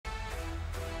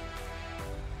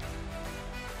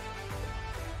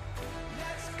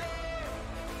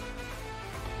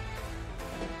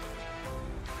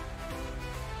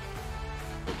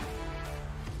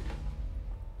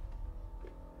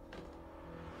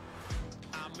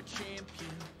a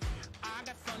champion. I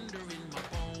got thunder in my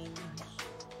bones.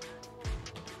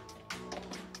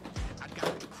 I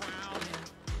got the crown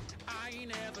and I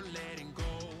ain't ever letting go.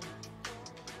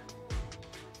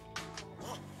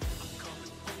 I'm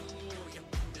coming for you,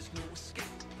 there's no escape.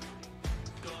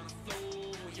 Gonna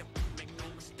flow, you make no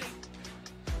mistake.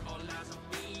 All eyes on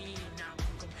me now,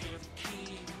 come hear the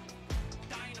king.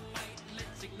 Dynamite,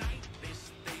 let's ignite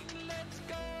this thing, let's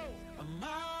go.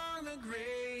 Among the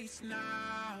greats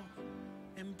now,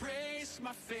 embrace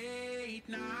my fate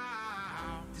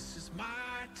now. This is my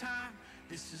time,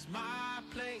 this is my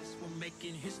place. We're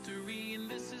making history and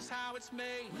this is how it's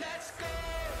made. Let's go!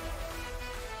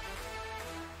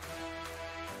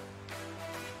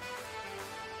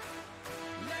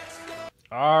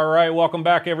 All right, welcome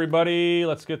back, everybody.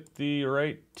 Let's get the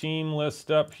right team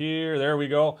list up here. There we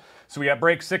go. So we got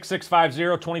break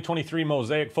 6650, 2023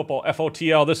 Mosaic Football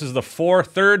FOTL. This is the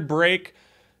third break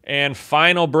and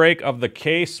final break of the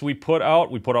case we put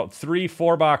out. We put out 3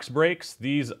 4-box breaks.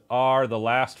 These are the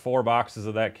last 4 boxes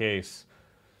of that case.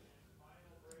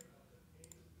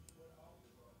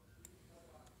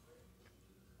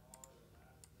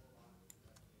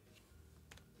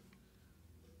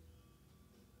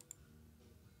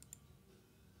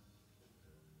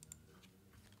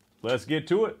 Let's get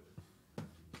to it.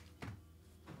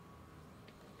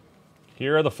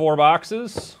 Here are the 4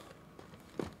 boxes.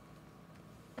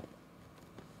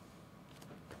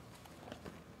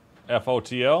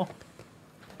 FOTL.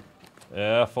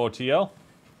 FOTL.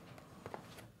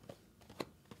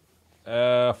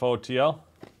 FOTL.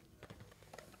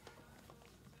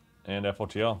 And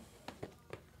FOTL.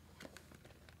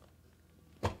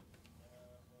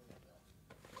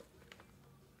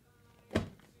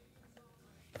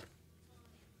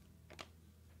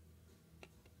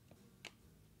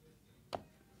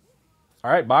 All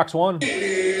right, box 1.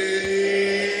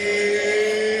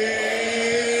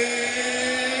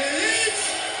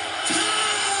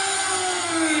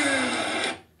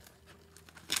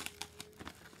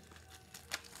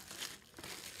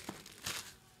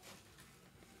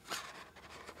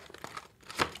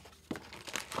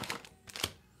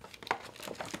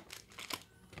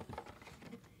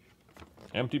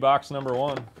 Empty box number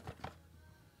 1.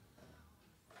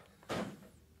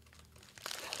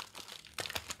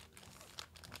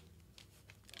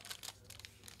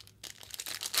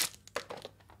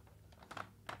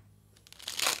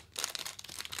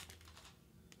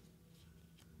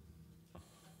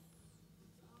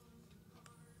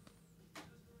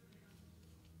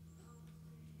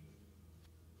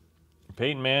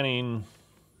 Peyton Manning,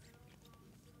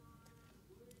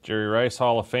 Jerry Rice,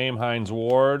 Hall of Fame, Hines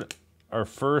Ward. Our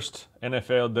first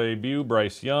NFL debut,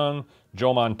 Bryce Young,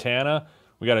 Joe Montana.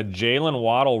 We got a Jalen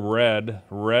Waddle red.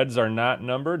 Reds are not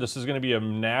numbered. This is going to be a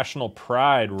National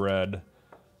Pride red.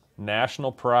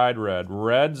 National Pride red.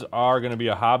 Reds are going to be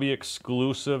a hobby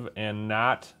exclusive and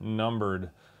not numbered.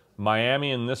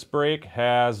 Miami in this break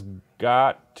has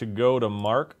got to go to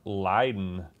Mark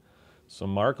Lydon. So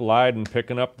Mark Lydon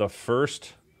picking up the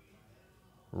first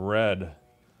red.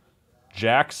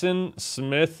 Jackson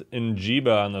Smith and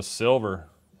Jiba on the silver.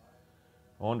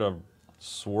 On to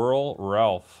Swirl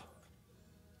Ralph.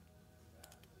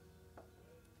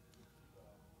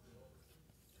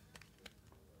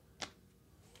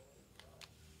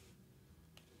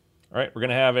 All right, we're going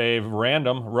to have a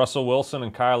random Russell Wilson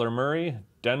and Kyler Murray,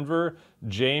 Denver,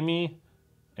 Jamie,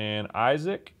 and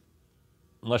Isaac.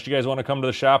 Unless you guys want to come to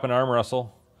the shop and arm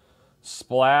wrestle.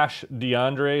 Splash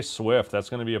DeAndre Swift. That's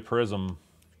going to be a prism.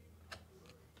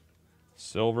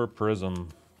 Silver prism.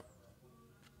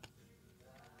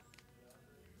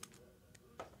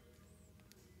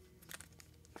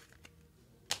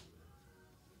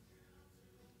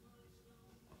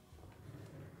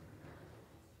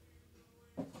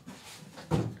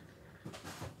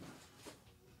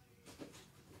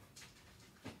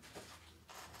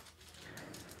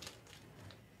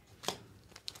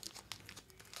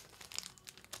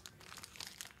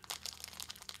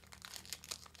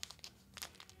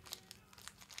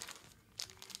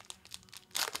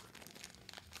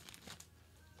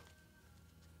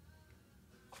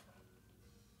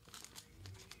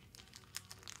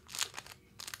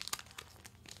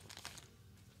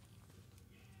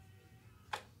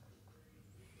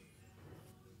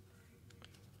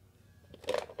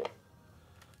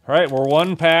 All right, we're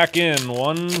 1 pack in.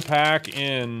 1 pack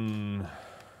in.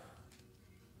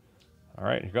 All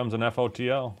right, here comes an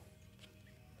FOTL.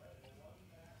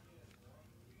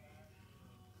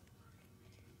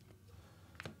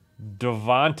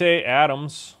 Devontae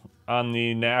Adams on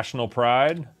the National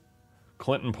Pride.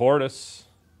 Clinton Portis.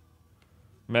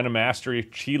 Men of Mastery,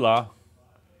 Chila.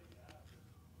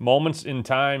 Moments in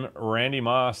Time, Randy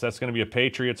Moss. That's going to be a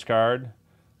Patriots card.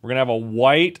 We're going to have a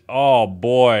white, oh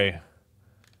boy.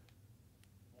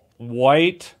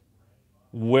 White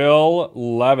Will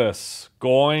Levis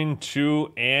going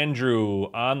to Andrew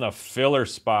on the filler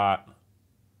spot.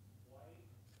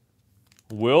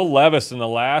 Will Levis in the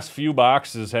last few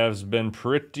boxes has been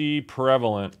pretty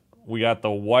prevalent. We got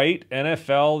the white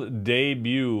NFL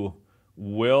debut,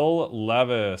 Will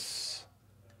Levis.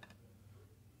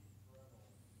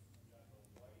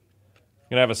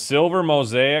 Gonna have a silver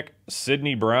Mosaic,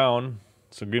 Sidney Brown.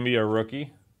 So give me a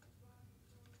rookie.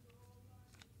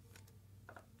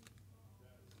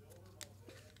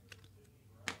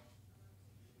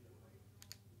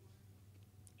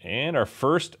 And our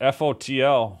first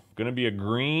FOTL, gonna be a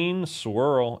green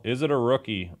swirl. Is it a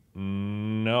rookie?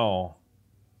 No.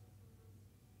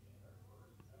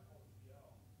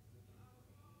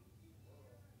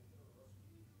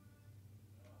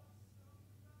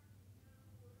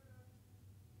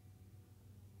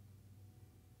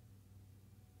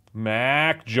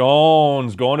 Mac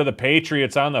Jones going to the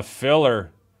Patriots on the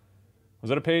filler. Was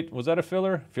that a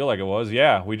filler? I feel like it was.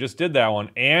 Yeah, we just did that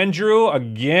one. Andrew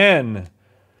again.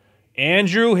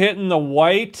 Andrew hitting the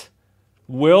white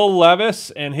Will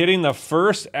Levis and hitting the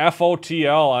first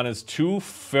FOTL on his 2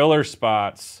 filler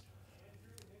spots.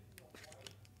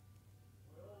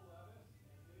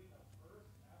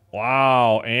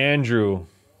 Wow, Andrew.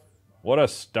 What a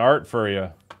start for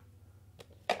you.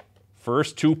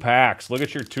 First 2 packs. Look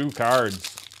at your 2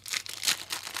 cards.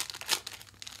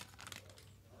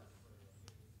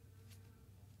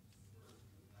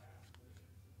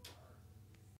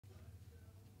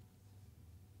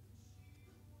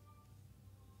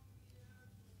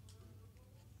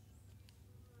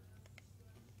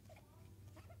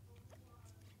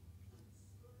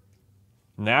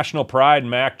 National Pride,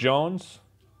 Mac Jones.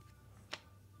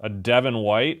 A Devin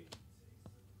White.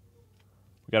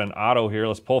 We got an auto here.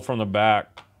 Let's pull from the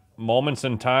back. Moments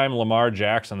in Time, Lamar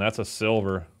Jackson. That's a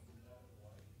silver.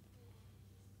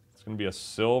 It's going to be a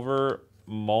silver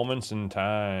Moments in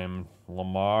Time,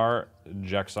 Lamar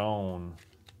Jackson.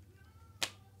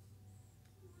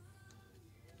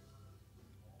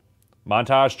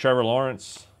 Montage, Trevor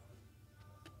Lawrence.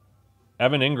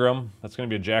 Evan Ingram. That's going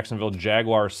to be a Jacksonville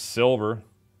Jaguar silver.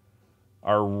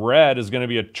 Our red is going to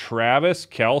be a Travis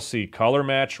Kelce color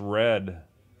match red.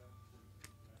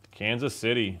 Kansas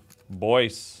City,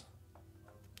 Boyce.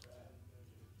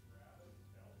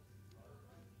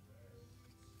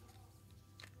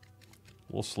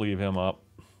 We'll sleeve him up.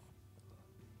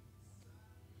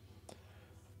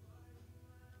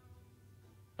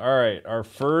 All right, our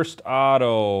first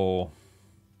auto.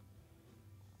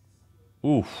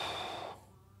 Oof.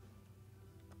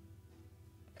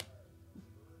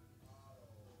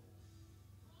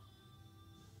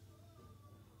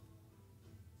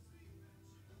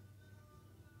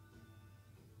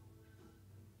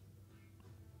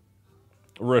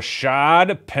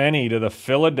 Rashad Penny to the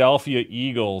Philadelphia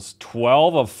Eagles,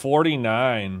 12 of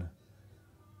 49.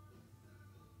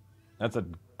 That's a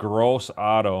gross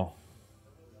auto.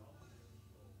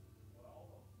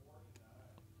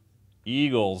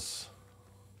 Eagles.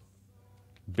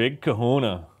 Big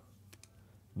Kahuna.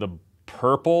 The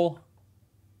purple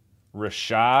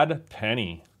Rashad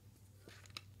Penny.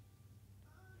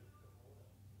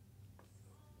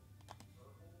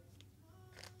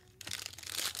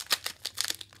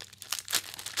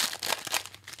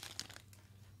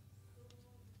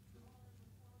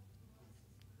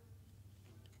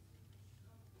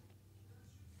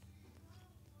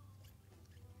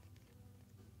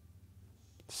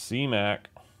 C-Mac.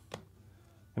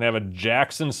 Gonna have a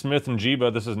Jackson Smith and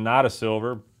Jiba. This is not a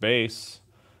silver base.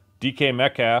 DK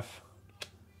Metcalf.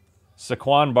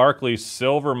 Saquon Barkley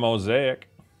silver Mosaic.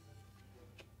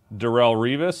 Darrelle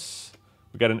Revis.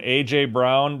 We got an AJ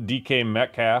Brown, DK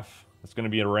Metcalf. It's gonna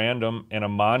be a random and a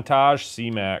Montage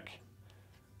C-Mac.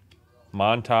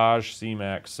 Montage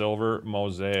C-Mac silver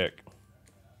Mosaic.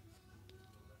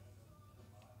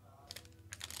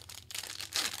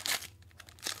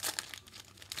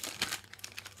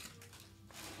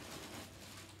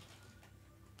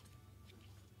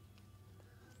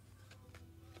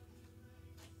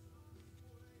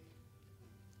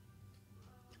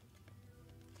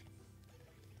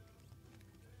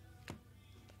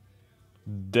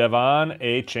 Devon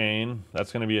A-Chain.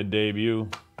 That's going to be a debut.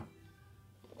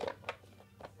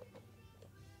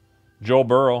 Joe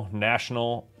Burrow,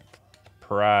 National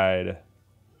Pride.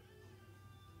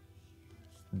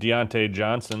 Deontay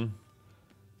Johnson.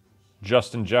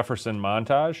 Justin Jefferson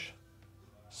Montage.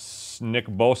 Nick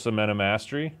Bosa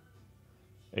Mastery.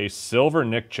 A silver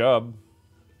Nick Chubb.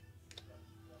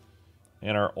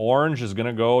 And our orange is going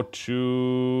to go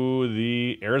to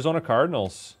the Arizona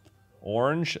Cardinals.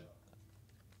 Orange,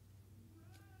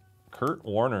 Kurt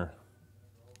Warner.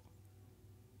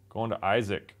 Going to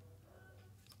Isaac.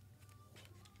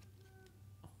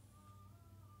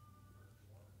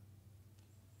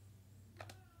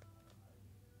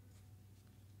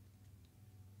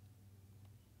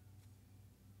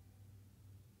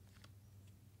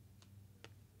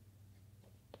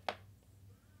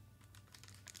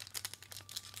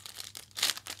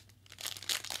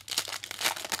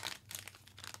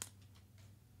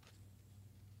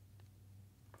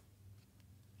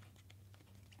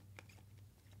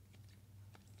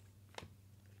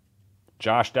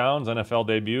 Josh Downs, NFL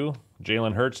debut.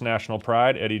 Jalen Hurts, National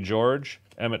Pride. Eddie George.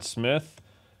 Emmitt Smith.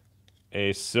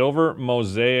 A silver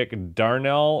mosaic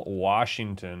Darnell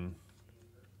Washington.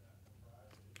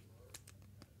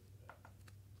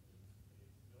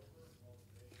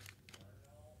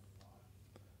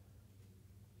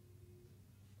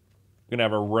 We're going to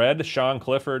have a red Sean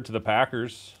Clifford to the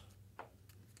Packers.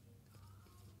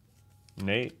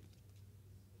 Nate.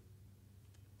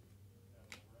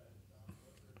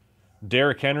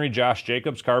 Derrick Henry, Josh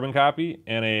Jacobs, carbon copy,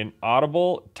 and an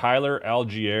audible Tyler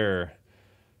Algier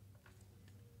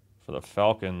for the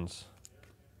Falcons.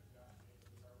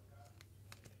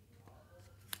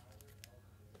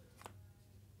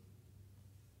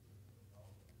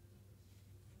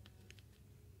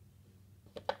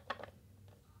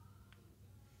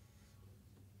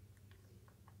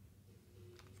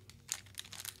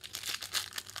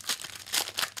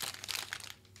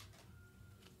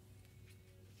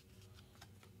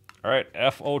 All right,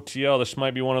 FOTL. This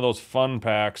might be one of those fun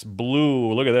packs.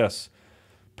 Blue. Look at this.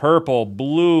 Purple,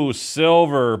 blue,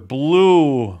 silver,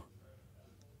 blue.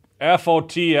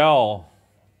 FOTL.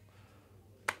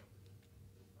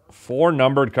 4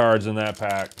 numbered cards in that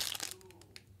pack.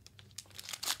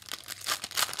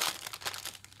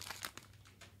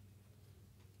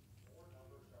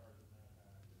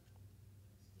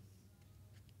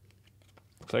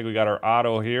 Looks like we got our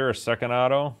auto here, a second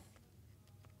auto.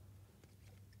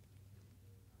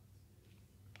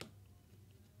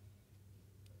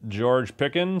 George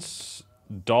Pickens,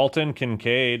 Dalton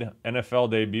Kincaid, NFL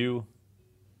debut.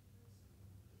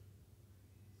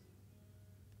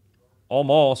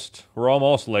 Almost. We're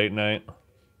almost late night.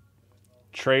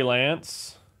 Trey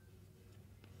Lance.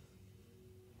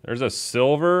 There's a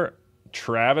silver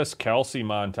Travis Kelce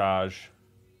montage.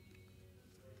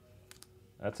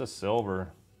 That's a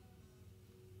silver.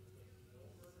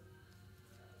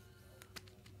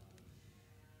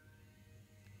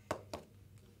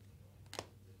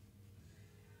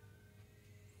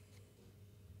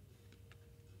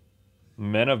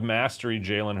 Men of Mastery,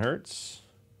 Jalen Hurts.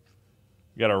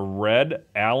 We got a red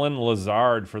Allen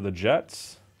Lazard for the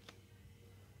Jets.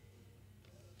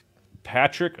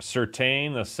 Patrick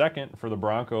Surtain II for the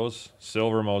Broncos,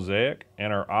 silver mosaic.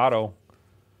 And our auto.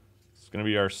 It's going to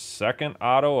be our second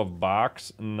auto of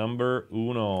box number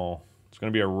uno. It's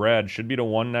going to be a red. Should be to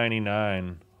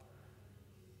 199.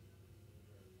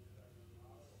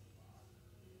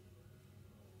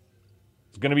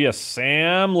 It's going to be a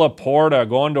Sam Laporta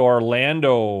going to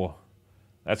Orlando.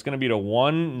 That's going to be to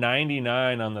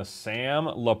 199 on the Sam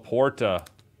Laporta.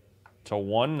 To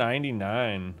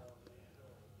 199.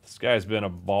 This guy's been a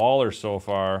baller so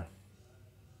far.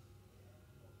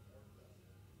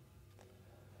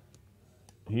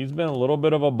 He's been a little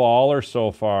bit of a baller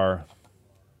so far.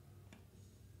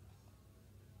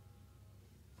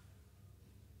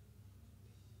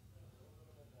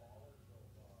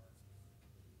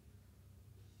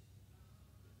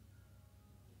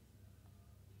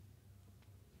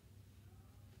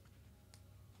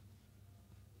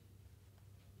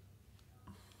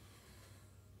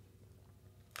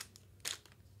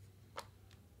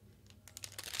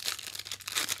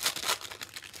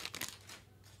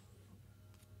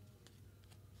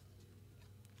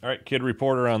 All right, Kid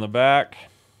Reporter on the back.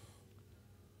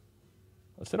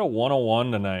 Let's hit a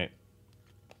 101 tonight.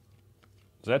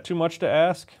 Is that too much to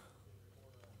ask?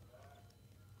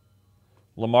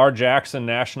 Lamar Jackson,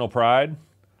 National Pride.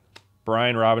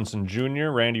 Brian Robinson Jr.,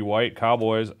 Randy White,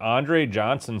 Cowboys. Andre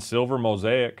Johnson, Silver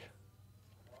Mosaic.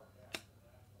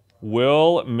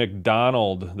 Will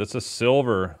McDonald, that's a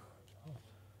silver.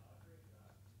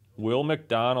 Will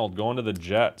McDonald going to the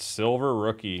Jets, silver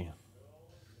rookie.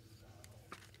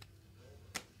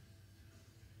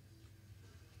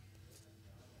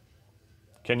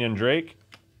 Kenyon Drake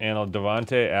and a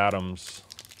Devontae Adams.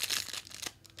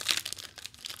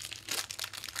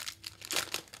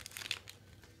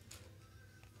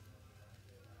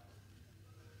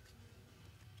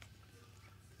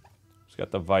 He's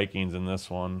got the Vikings in this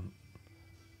one.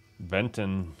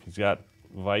 Benton, he's got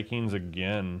Vikings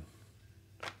again.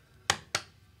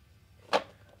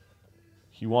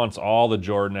 He wants all the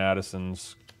Jordan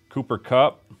Addisons. Cooper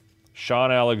Kupp,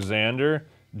 Sean Alexander,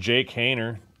 Jake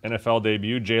Haener, NFL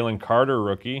debut, Jalen Carter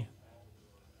rookie,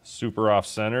 super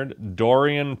off-centered,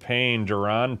 Dorian Payne,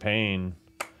 Deron Payne.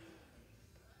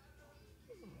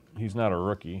 He's not a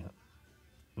rookie.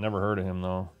 Never heard of him,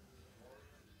 though.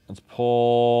 Let's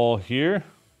pull here.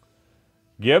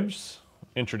 Gibbs,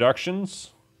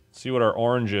 introductions. Let's see what our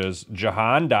orange is.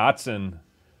 Jahan Dotson.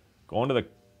 Going to the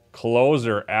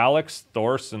closer, Alex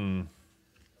Thorson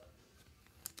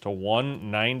to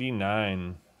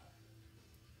 199.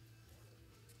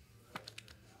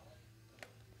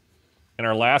 And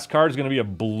our last card is going to be a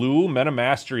blue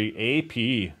MetaMastery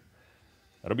AP.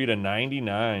 That'll be to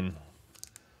 99.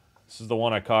 This is the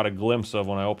one I caught a glimpse of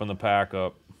when I opened the pack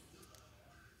up.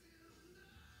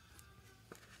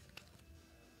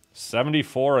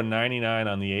 74 and 99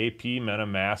 on the AP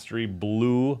MetaMastery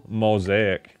blue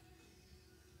Mosaic.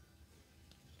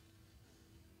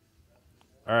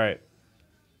 All right.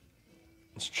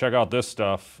 Let's check out this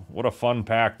stuff. What a fun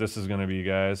pack this is going to be,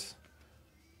 guys.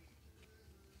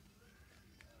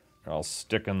 I'll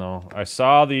stick in, though. I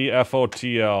saw the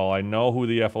FOTL. I know who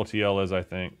the FOTL is, I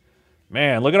think.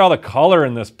 Man, look at all the color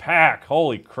in this pack.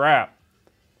 Holy crap.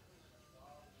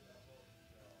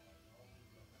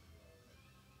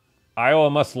 Iowa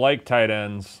must like tight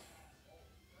ends.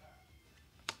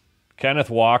 Kenneth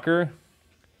Walker.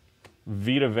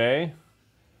 Vita Vea.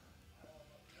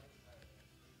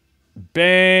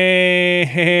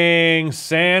 Bang!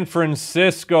 San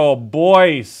Francisco.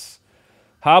 Boyce.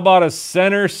 How about a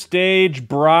center stage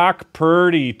Brock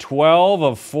Purdy? 12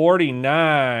 of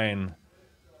 49.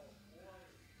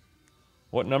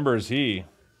 What number is he?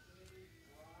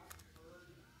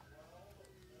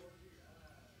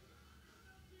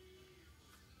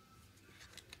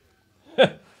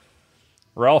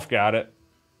 Ralph got it.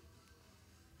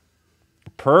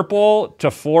 Purple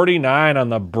to 49 on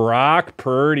the Brock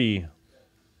Purdy.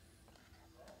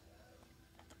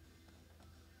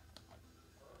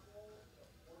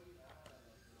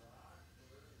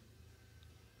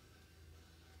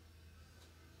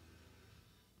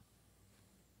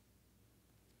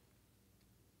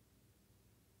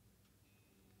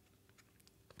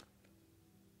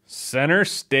 Center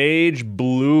stage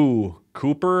blue,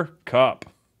 Cooper Kupp.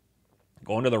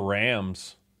 Going to the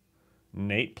Rams.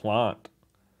 Nate Plant.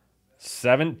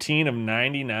 17 of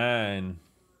 99.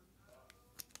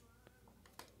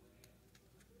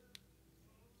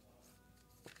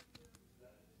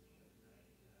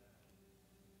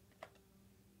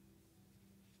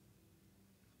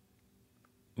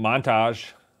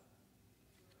 Montage.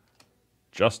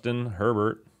 Justin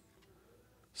Herbert.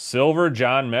 Silver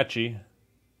John Mechie.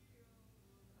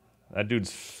 That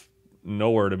dude's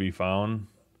nowhere to be found.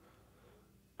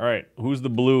 All right, who's the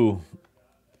blue?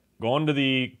 Going to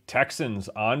the Texans.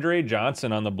 Andre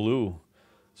Johnson on the blue.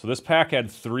 So this pack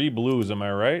had 3 blues, am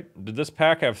I right? Did this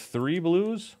pack have 3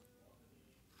 blues?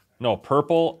 No,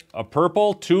 purple. A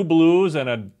purple, 2 blues, and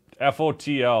a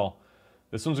FOTL.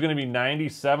 This one's going to be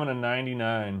 97 and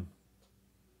 99.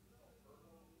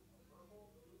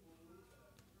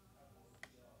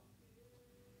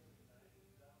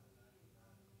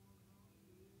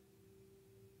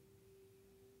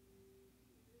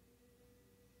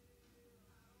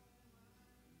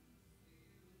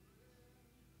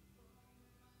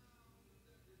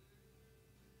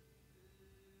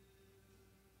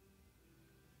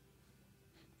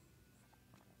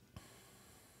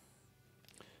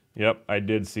 Yep, I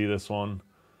did see this one.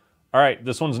 All right,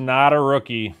 this one's not a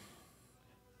rookie.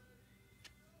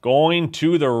 Going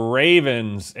to the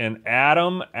Ravens, and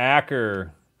Adam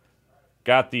Acker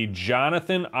got the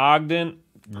Jonathan Ogden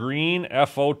green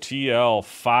FOTL,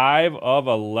 5 of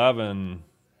 11.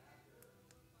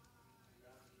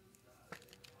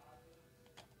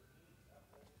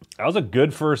 That was a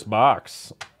good first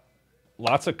box.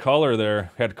 Lots of color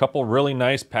there. Had a couple really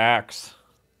nice packs.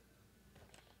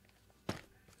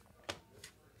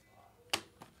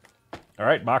 All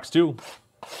right, box 2.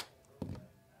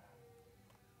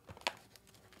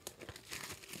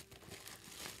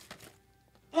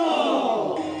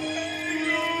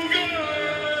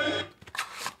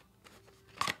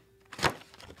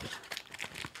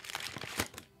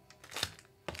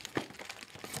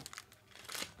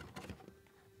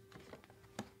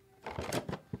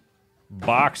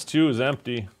 Box 2 is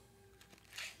empty.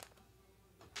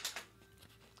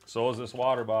 So is this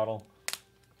water bottle.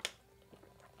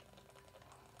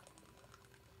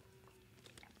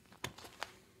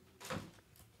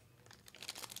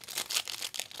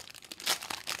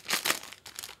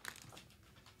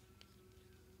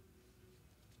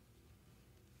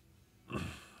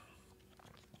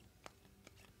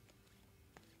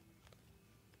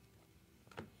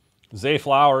 Zay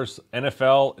Flowers,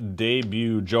 NFL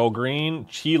debut. Joe Green,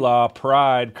 Chila,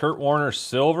 Pride, Kurt Warner,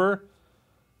 Silver,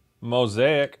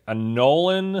 Mosaic, a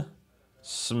Nolan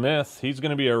Smith. He's going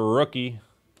to be a rookie.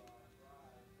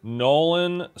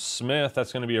 Nolan Smith,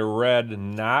 that's going to be a red,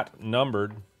 not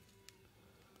numbered.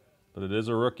 But it is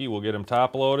a rookie. We'll get him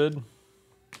top loaded.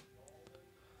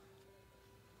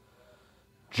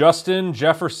 Justin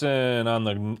Jefferson on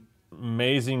the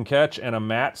amazing catch, and a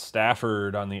Matt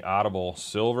Stafford on the audible.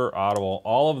 Silver audible.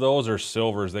 All of those are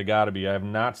silvers. They got to be. I have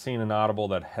not seen an audible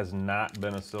that has not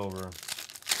been a silver.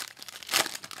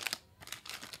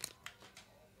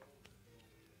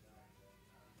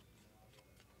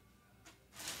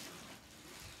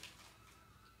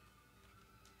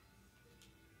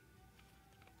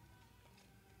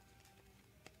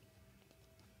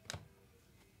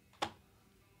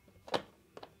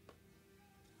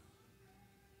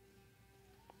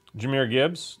 Jahmyr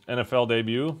Gibbs, NFL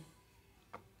debut.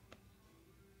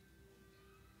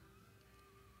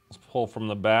 Let's pull from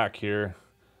the back here.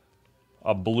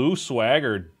 A blue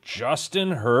swagger,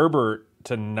 Justin Herbert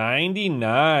to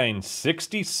 99.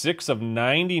 66 of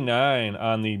 99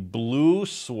 on the blue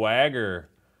swagger.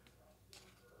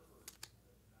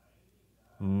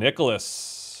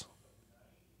 Nicholas.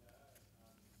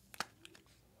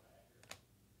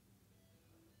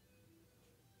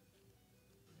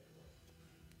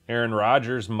 Aaron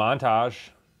Rodgers, montage.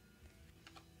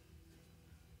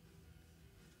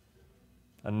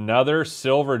 Another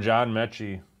silver John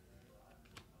Mechie.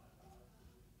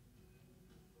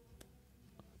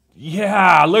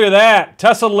 Yeah, look at that.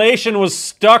 Tessellation was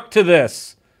stuck to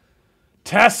this.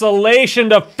 Tessellation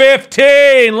to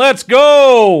 15. Let's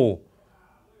go.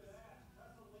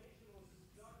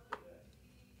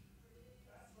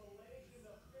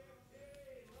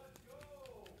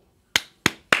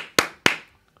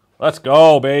 Let's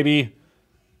go, baby.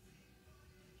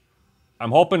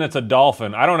 I'm hoping it's a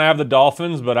dolphin. I don't have the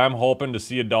dolphins, but I'm hoping to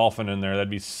see a dolphin in there.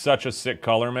 That'd be such a sick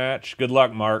color match. Good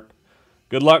luck, Mark.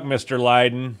 Good luck, Mr.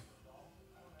 Leiden.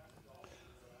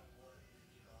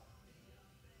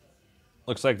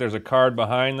 Looks like there's a card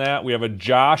behind that. We have a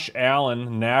Josh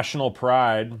Allen, National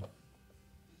Pride.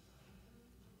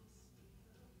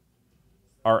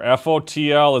 Our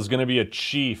FOTL is going to be a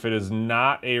Chief. It is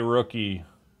not a rookie.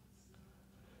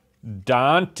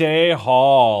 Dante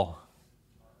Hall.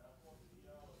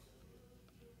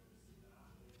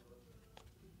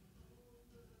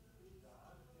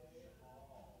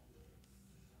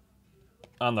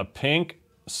 On the pink,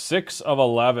 6 of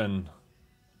 11.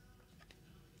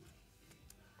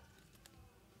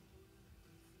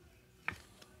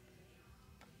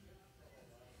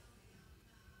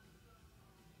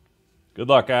 Good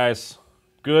luck, guys.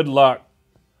 Good luck.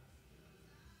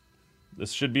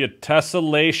 This should be a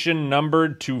tessellation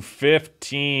numbered to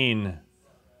 15.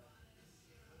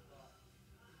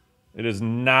 It is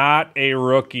not a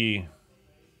rookie.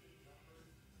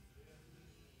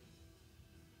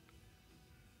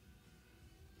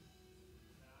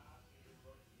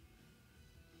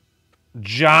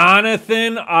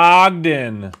 Jonathan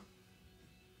Ogden.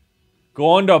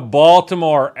 Going to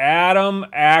Baltimore. Adam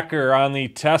Acker on the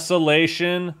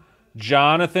tessellation.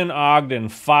 Jonathan Ogden,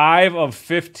 5 of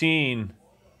 15.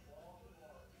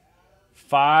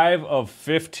 5 of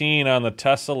 15 on the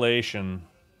tessellation.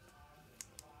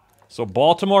 So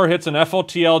Baltimore hits an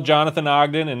FOTL Jonathan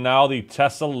Ogden, and now the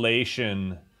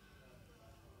tessellation.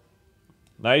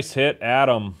 Nice hit,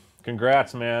 Adam.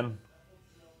 Congrats, man.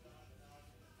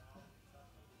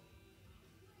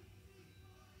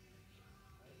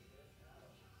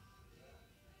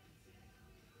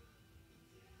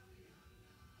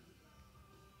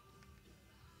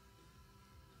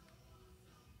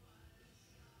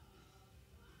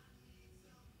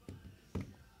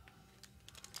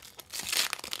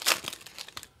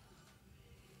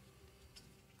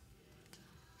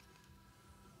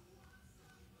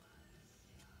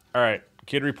 All right,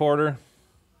 Kid Reporter.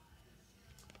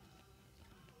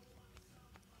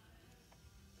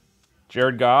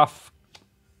 Jared Goff,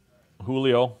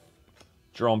 Julio,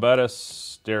 Jerome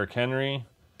Bettis, Derrick Henry.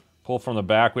 Pull from the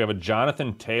back. We have a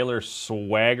Jonathan Taylor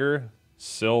Swagger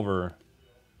Silver.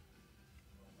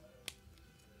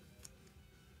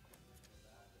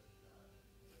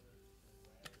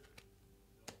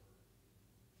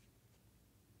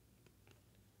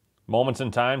 Moments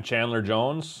in Time, Chandler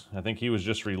Jones. I think he was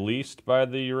just released by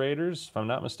the Raiders, if I'm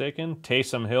not mistaken.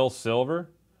 Taysom Hill, silver.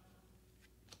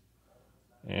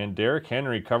 And Derrick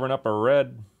Henry covering up a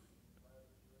red.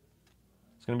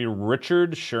 It's going to be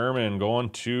Richard Sherman going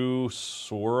to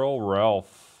Swirl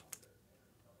Ralph.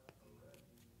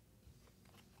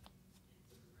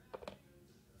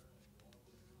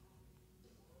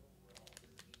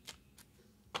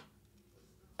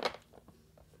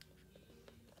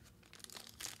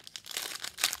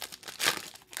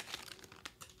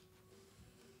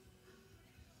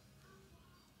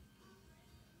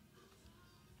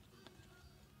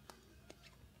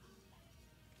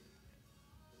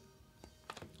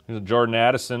 Here's a Jordan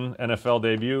Addison NFL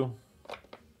debut.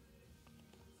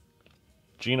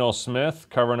 Geno Smith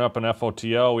covering up an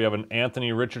FOTL. We have an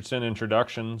Anthony Richardson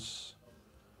introductions.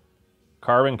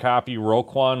 Carbon copy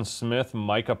Roquan Smith,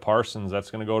 Micah Parsons.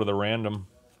 That's going to go to the random.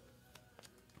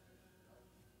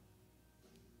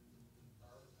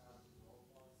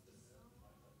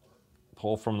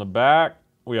 Pull from the back.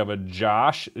 We have a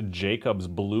Josh Jacobs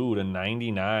blue to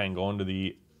 99 going to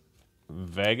the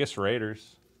Vegas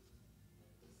Raiders.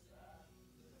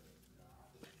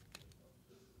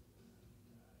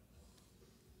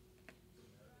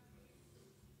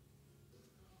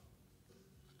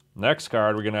 Next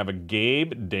card, we're going to have a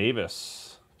Gabe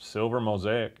Davis, silver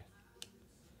mosaic.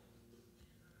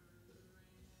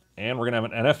 And we're going to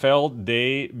have an NFL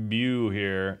debut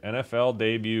here. NFL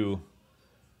debut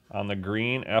on the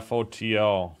green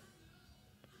FOTL.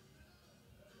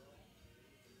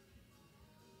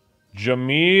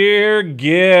 Jahmyr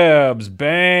Gibbs,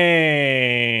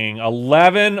 bang!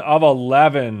 11 of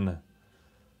 11.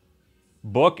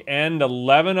 Bookend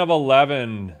 11 of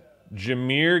 11.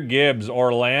 Jahmyr Gibbs,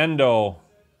 Orlando.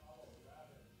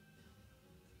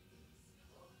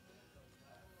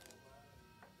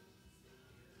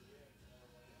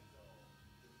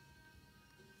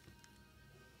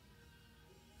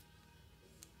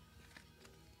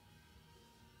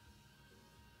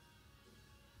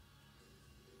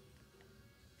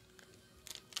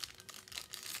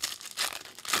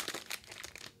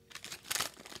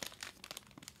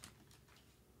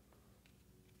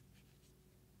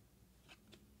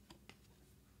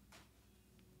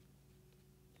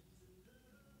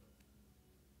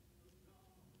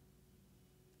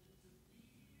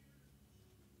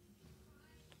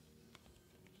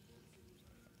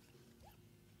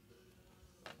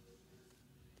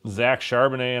 Zach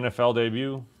Charbonnet, NFL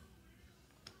debut.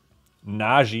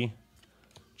 Najee.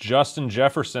 Justin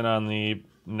Jefferson on the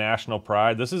National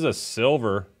Pride. This is a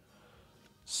silver.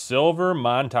 Silver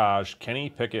montage. Kenny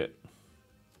Pickett.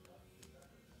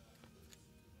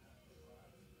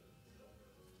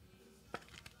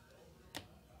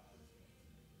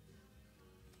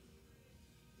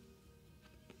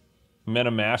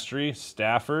 Metamastery.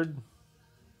 Stafford.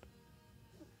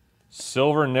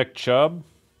 Silver Nick Chubb.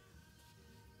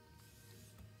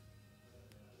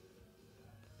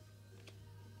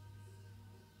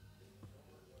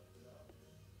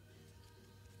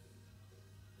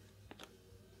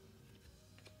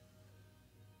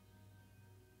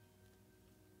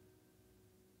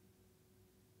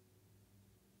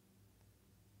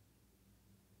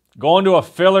 Going to a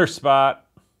filler spot.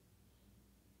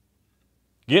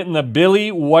 Getting the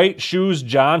Billy White Shoes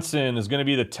Johnson is going to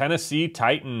be the Tennessee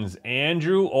Titans.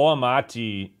 Andrew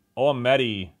Oameti.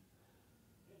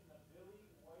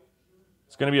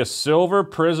 It's going to be a silver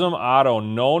prism auto.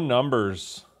 No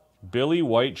numbers. Billy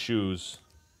White Shoes.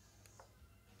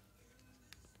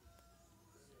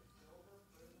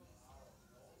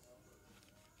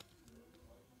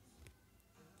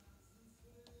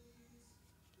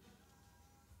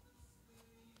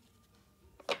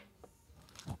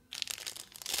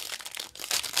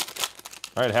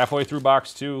 All right, halfway through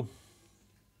box 2.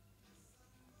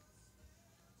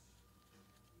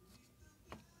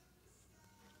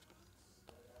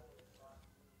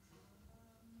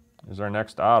 Here's our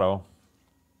next auto.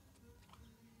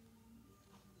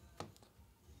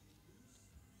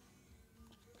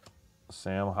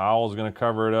 Sam Howell's going to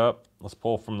cover it up. Let's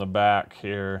pull from the back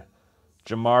here.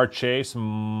 Jamar Chase,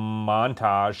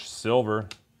 montage, silver,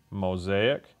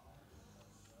 mosaic.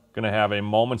 Going to have a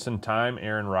Moments in Time,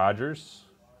 Aaron Rodgers.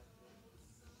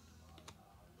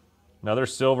 Another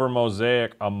silver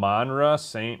mosaic, Amon-Ra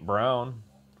St. Brown.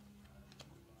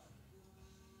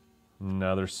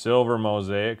 Another silver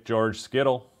mosaic, George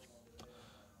Skittle.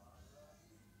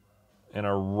 And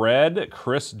a red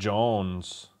Chris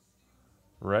Jones.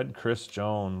 Red Chris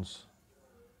Jones.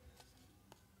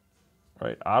 All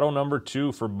right, auto number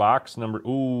 2 for box number...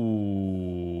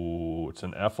 Ooh, it's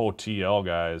an FOTL,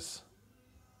 guys.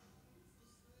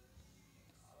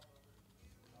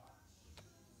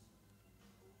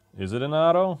 Is it an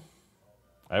auto?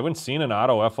 I haven't seen an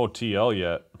auto FOTL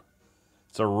yet.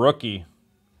 It's a rookie.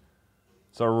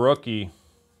 It's a rookie.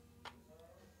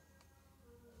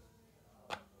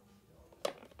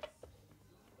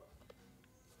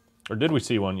 Or did we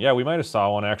see one? Yeah, we might have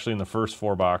saw one actually in the first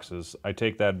 4 boxes. I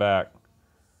take that back.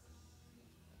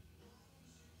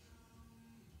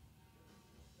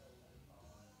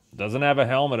 Doesn't have a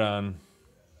helmet on.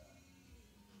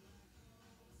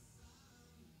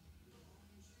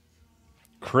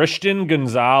 Christian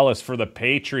Gonzalez for the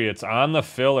Patriots on the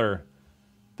filler.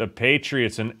 The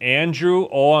Patriots and Andrew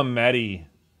Oameti.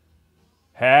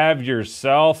 Have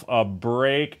yourself a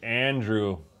break,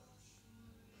 Andrew.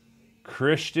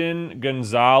 Christian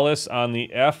Gonzalez on the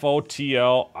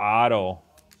FOTL auto.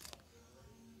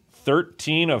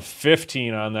 13 of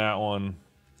 15 on that one.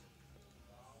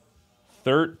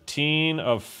 13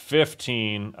 of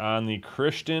 15 on the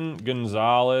Christian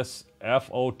Gonzalez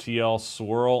FOTL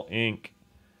Swirl Ink.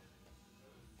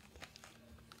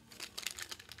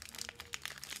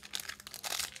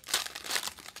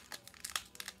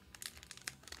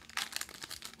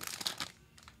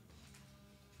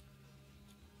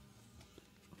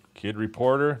 Kid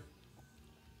Reporter.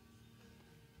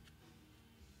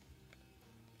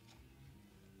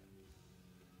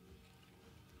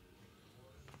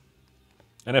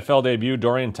 NFL debut,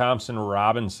 Dorian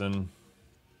Thompson-Robinson.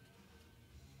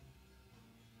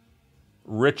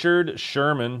 Richard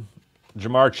Sherman.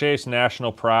 Jamar Chase,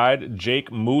 National Pride.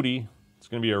 Jake Moody. It's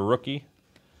going to be a rookie.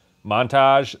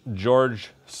 Montage,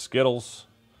 George Skittles.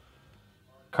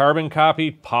 Carbon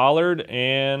copy, Pollard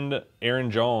and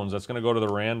Aaron Jones. That's going to go to the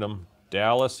random.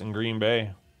 Dallas and Green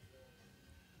Bay.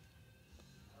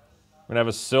 We're going to have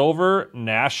a silver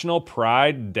National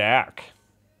Pride Dak.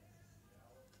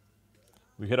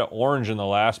 We hit an orange in the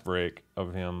last break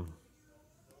of him.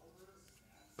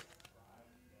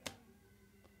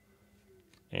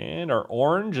 And our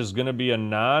orange is going to be a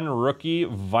non-rookie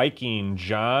Viking,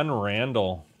 John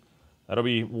Randall. That'll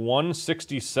be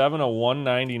 167 of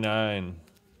 199.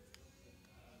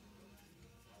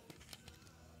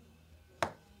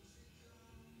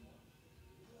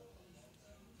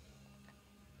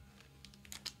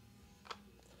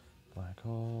 Black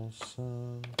hole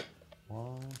sun,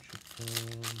 won't you come?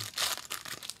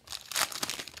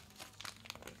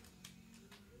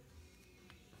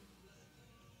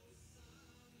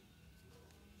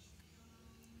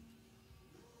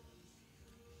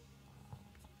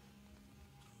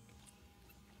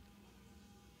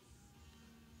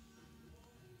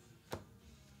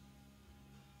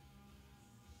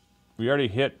 We already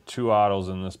hit 2 autos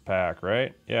in this pack,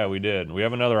 right? Yeah, we did. We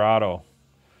have another auto.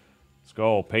 Let's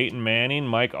go. Peyton Manning,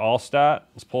 Mike Allstott.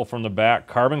 Let's pull from the back.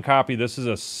 Carbon copy. This is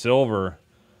a silver.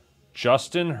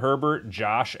 Justin Herbert,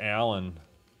 Josh Allen.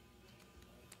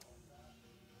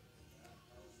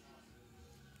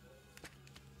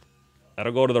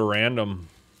 That'll go to the random.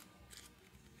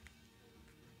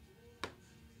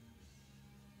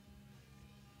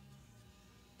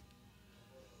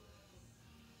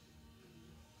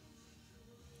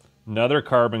 Another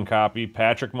carbon copy.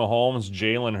 Patrick Mahomes,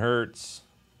 Jalen Hurts.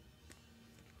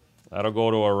 That'll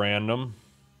go to a random.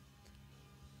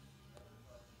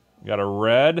 Got a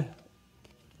red.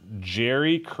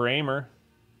 Jerry Kramer.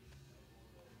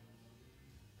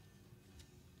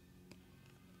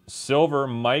 Silver,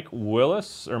 Mike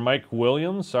Willis, or Mike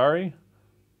Williams, sorry.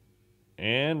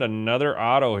 And another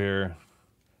auto here.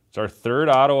 It's our third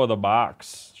auto of the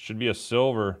box. Should be a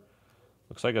silver.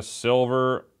 Looks like a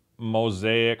silver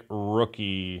Mosaic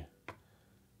rookie.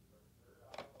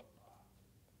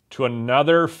 To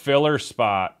another filler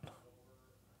spot.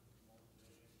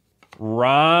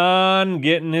 Ron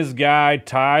getting his guy,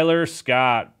 Tyler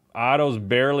Scott. Auto's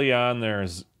barely on there.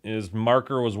 His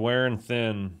marker was wearing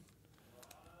thin.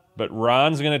 But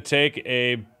Ron's going to take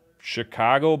a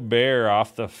Chicago Bear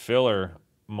off the filler.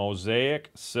 Mosaic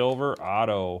silver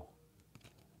auto.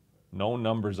 No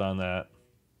numbers on that.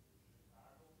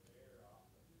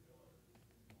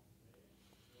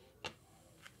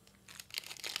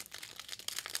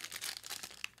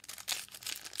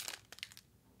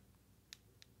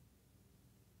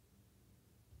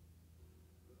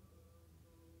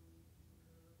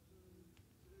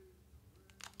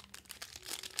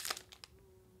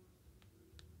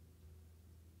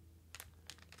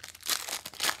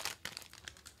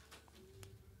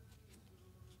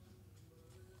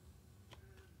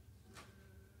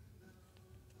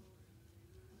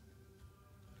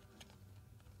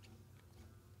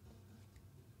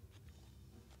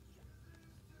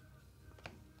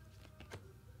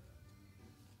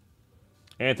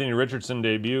 Anthony Richardson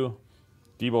debut.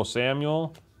 Deebo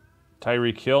Samuel.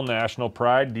 Tyreek Hill, National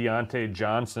Pride. Deontay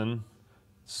Johnson.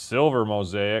 Silver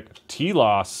Mosaic.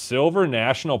 T-Loss, Silver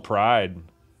National Pride.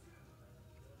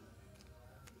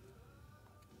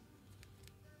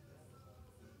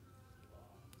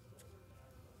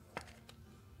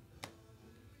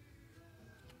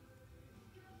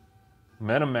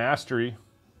 Meta Mastery.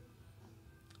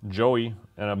 Joey.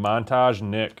 And a Montage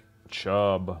Nick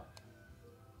Chubb.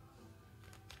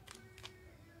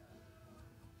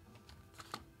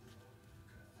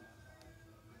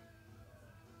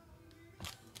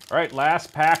 All right,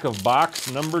 last pack of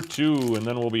box number 2, and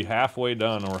then we'll be halfway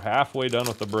done. We're halfway done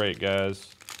with the break, guys.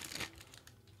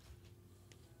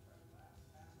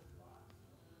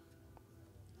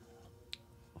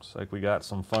 Looks like we got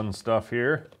some fun stuff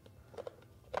here.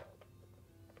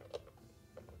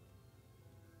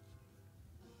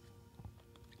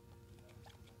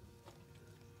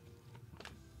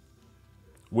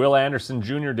 Will Anderson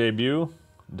Jr. debut.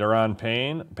 Daron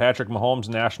Payne. Patrick Mahomes,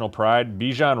 National Pride.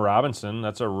 Bijan Robinson.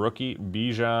 That's a rookie.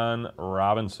 Bijan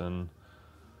Robinson.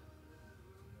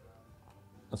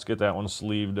 Let's get that one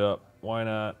sleeved up. Why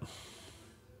not?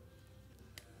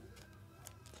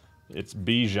 It's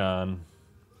Bijan.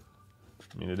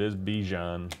 I mean, it is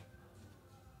Bijan.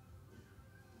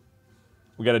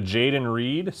 We got a Jaden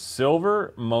Reed,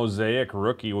 silver, Mosaic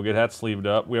rookie. We'll get that sleeved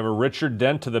up. We have a Richard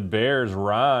Dent to the Bears,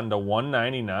 Ron to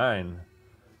 199.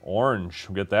 Orange.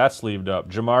 We'll get that sleeved up.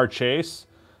 Jamar Chase.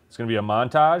 It's going to be a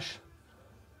montage.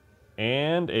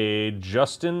 And a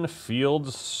Justin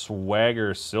Fields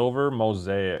Swagger, silver,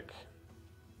 Mosaic.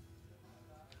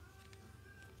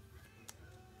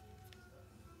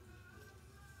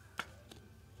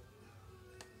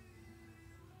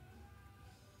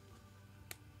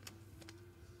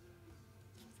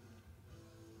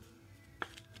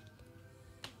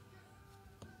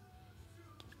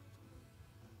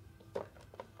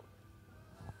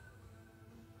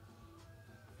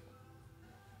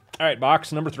 All right,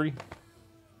 box number 3.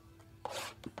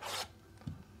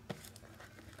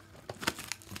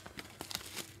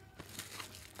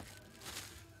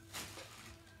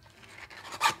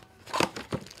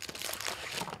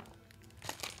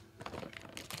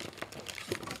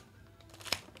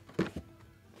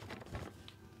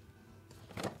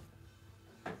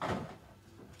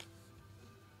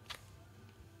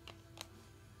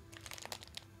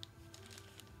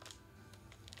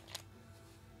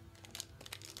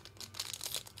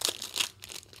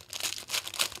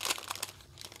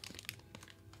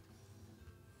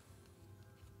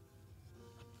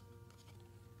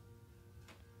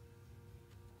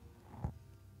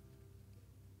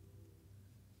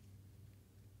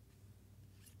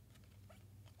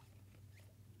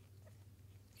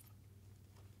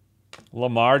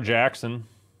 Lamar Jackson,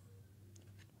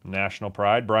 National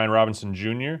Pride. Brian Robinson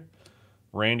Jr.,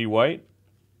 Randy White.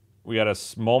 We got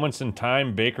a Moments in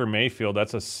Time, Baker Mayfield.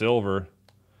 That's a silver.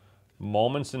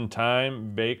 Moments in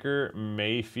Time, Baker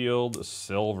Mayfield,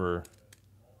 silver.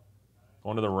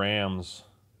 Going to the Rams.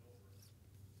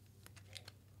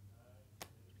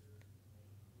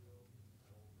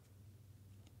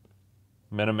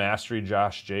 Men of Mastery,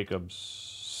 Josh Jacobs.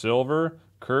 Silver,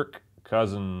 Kirk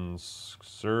Cousins.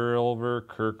 Silver,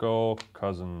 Kirko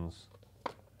Cousins.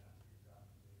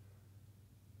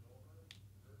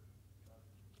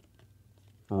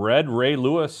 Red, Ray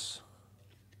Lewis.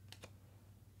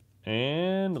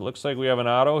 And it looks like we have an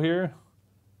auto here.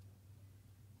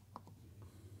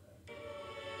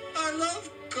 I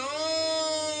love gold.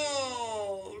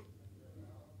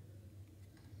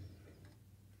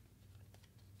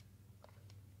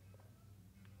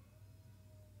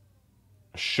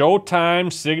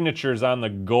 Showtime signatures on the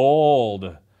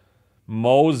gold.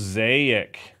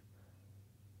 Mosaic.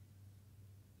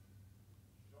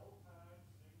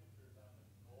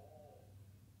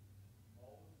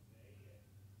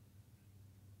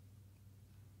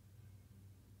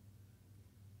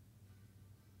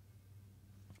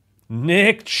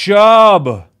 Nick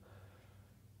Chubb.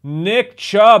 Nick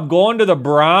Chubb going to the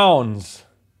Browns.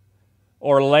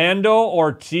 Orlando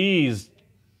Ortiz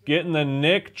getting the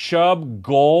Nick Chubb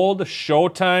gold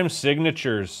Showtime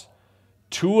signatures.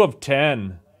 2 of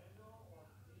 10.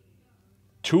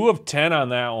 2 of 10 on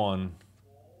that one.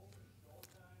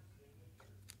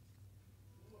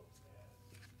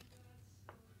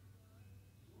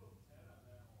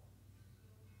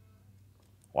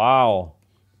 Wow.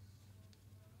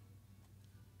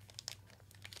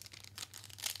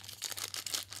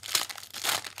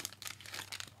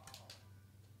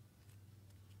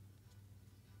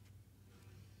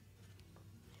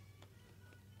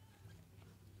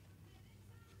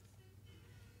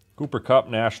 Cooper Kupp,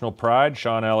 National Pride.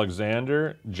 Sean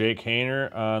Alexander. Jake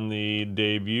Haener on the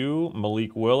debut.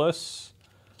 Malik Willis.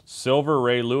 Silver,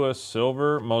 Ray Lewis.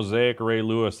 Silver, Mosaic, Ray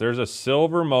Lewis. There's a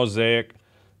silver Mosaic,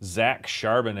 Zach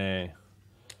Charbonnet.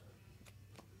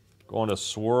 Going to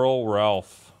Swirl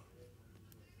Ralph.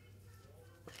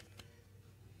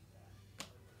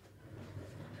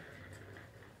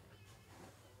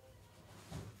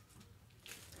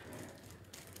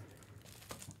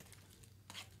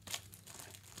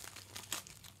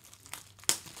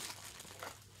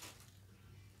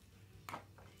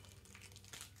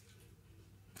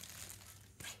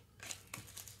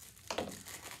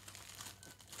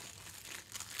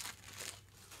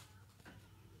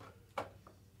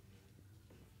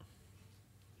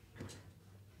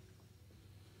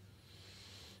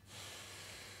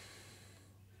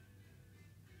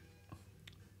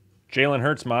 Jalen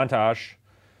Hurts montage.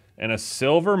 And a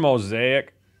silver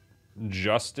Mosaic,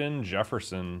 Justin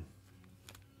Jefferson.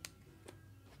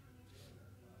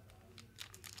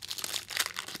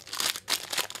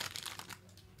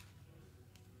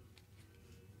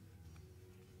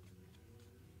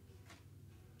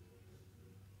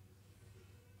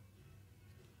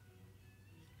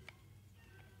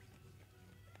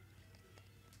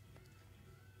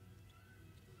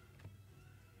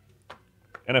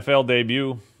 NFL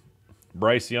debut,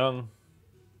 Bryce Young.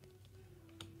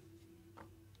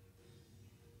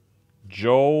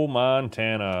 Joe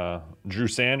Montana. Drew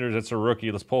Sanders, that's a rookie.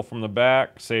 Let's pull from the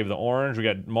back. Save the orange. We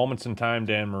got Moments in Time,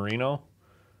 Dan Marino.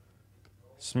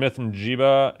 Smith and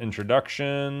Jiba,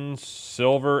 introductions.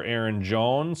 Silver, Aaron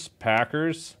Jones,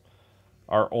 Packers.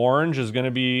 Our orange is going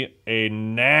to be a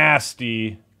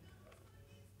nasty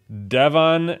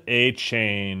Devon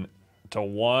A-Chain to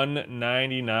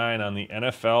 199 on the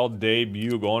NFL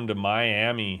debut, going to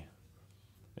Miami.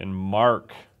 And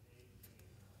Mark.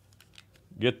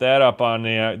 Get that up on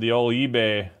the old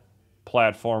eBay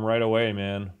platform right away,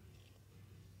 man.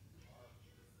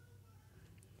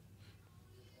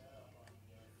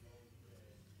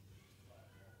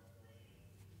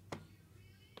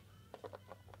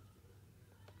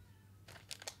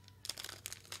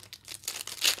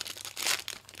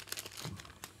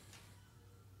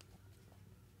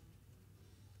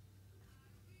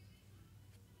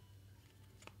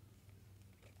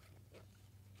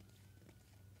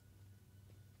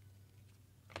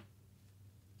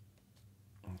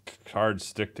 Cards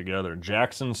stick together.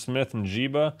 Jackson Smith and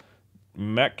Jiba.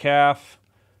 Metcalf.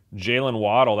 Jalen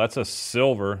Waddle. That's a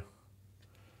silver.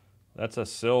 That's a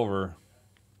silver.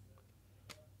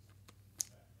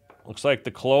 Looks like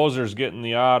the closer's getting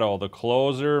the auto. The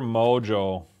closer,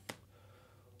 Mojo.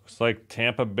 Looks like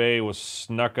Tampa Bay was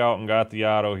snuck out and got the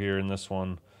auto here in this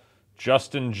one.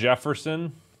 Justin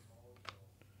Jefferson.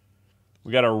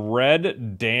 We got a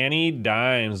red Danny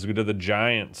Dimes to the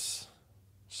Giants.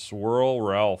 Swirl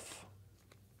Ralph.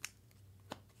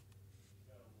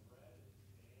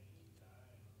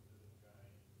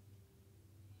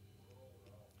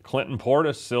 Clinton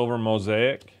Portis, silver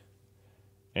Mosaic.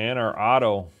 And our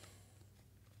auto.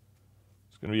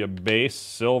 It's going to be a base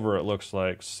silver, it looks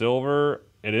like. Silver.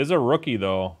 It is a rookie,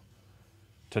 though.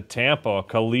 To Tampa.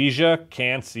 Kalijah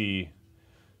Cansey.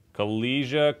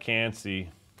 Kalijah Cansey.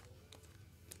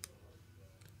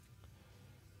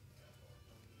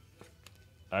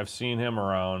 I've seen him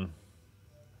around.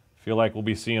 Feel like we'll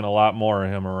be seeing a lot more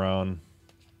of him around.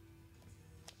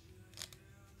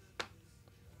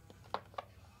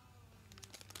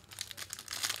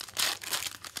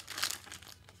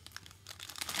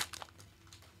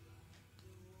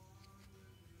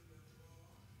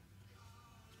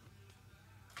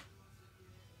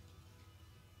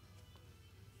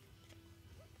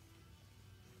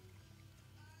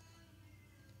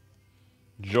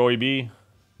 Joey B,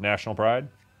 National Pride.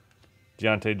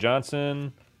 Deontay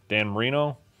Johnson, Dan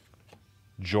Marino.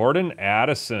 Jordan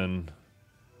Addison.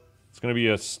 It's going to be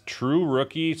a true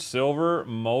rookie silver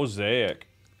Mosaic.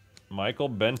 Michael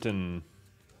Benton.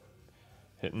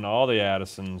 Hitting all the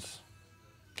Addisons.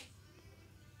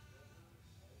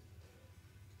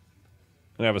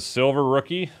 We have a silver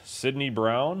rookie, Sidney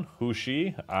Brown. Who's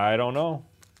she? I don't know.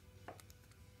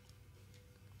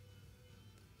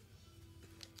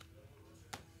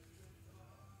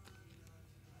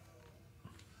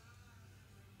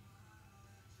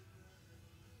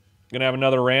 Gonna have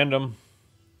another random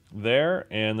there,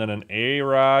 and then an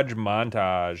A-Raj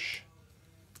montage.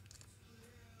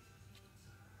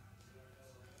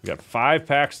 We got 5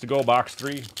 packs to go, box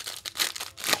 3.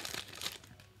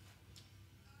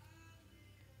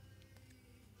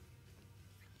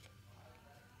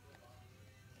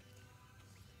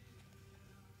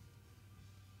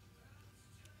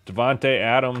 Devontae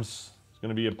Adams. It's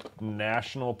going to be a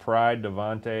National Pride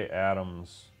Devontae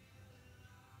Adams.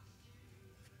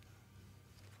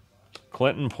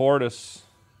 Clinton Portis.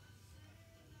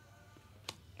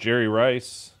 Jerry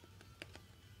Rice.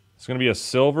 It's going to be a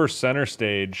silver center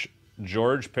stage.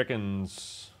 George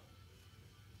Pickens.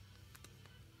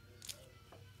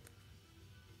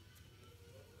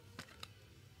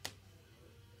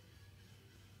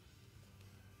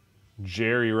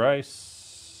 Jerry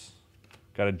Rice.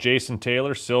 Got a Jason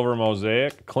Taylor, silver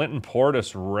Mosaic. Clinton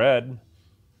Portis, red.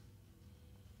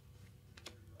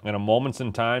 And a Moments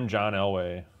in Time, John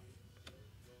Elway.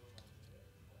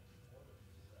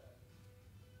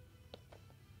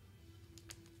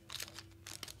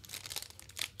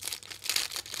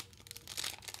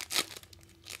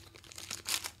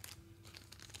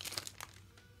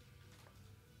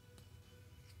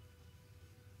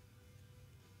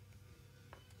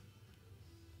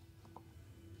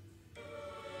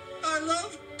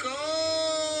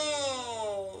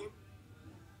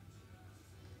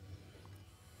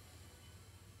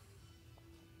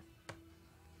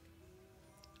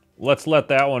 let's let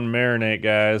that one marinate,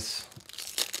 guys.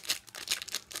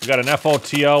 We got an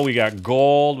FOTL, we got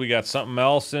gold, we got something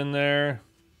else in there.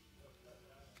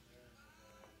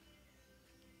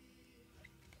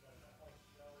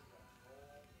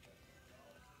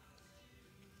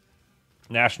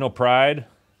 National Pride,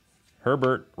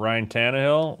 Herbert, Ryan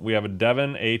Tannehill. We have a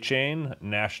Devin A-Chain,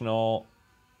 national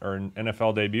or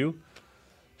NFL debut.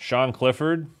 Sean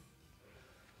Clifford.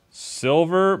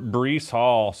 Silver, Breece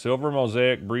Hall. Silver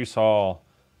Mosaic, Breece Hall.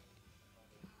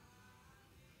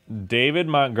 David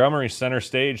Montgomery, center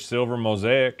stage, Silver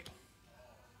Mosaic.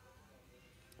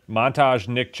 Montage,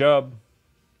 Nick Chubb.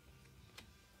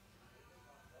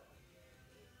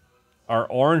 Our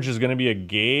orange is going to be a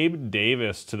Gabe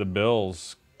Davis to the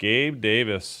Bills. Gabe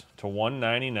Davis to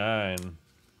 199.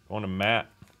 Going to Matt.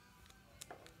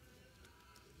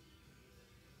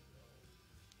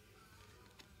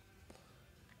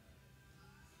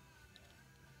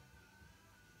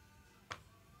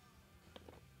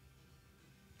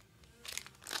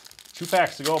 Two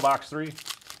packs to go, box 3.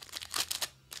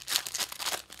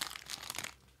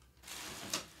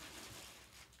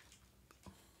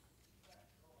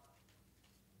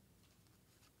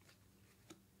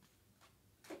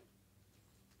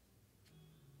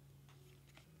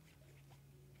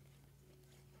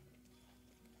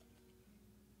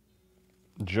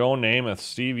 Joe Namath,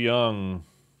 Steve Young,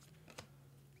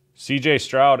 CJ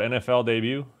Stroud, NFL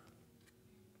debut.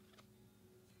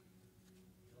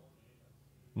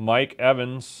 Mike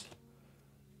Evans,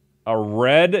 a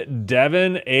red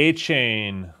Devin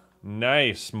A-Chain.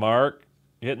 Nice, Mark.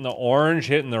 Hitting the orange,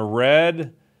 hitting the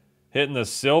red, hitting the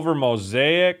silver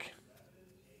mosaic.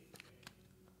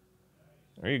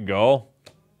 There you go.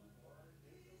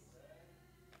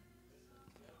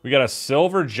 We got a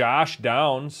silver Josh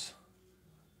Downs.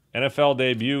 NFL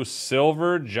debut,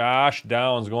 silver Josh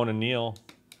Downs going to Neil.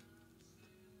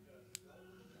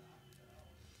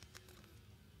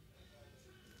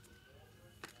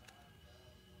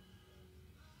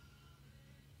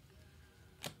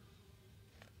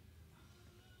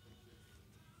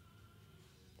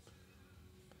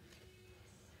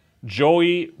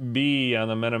 Joey B on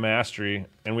the Men of Mastery.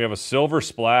 And we have a silver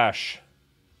splash.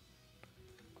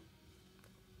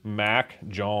 Mac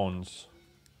Jones.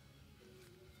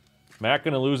 Mac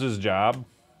going to lose his job?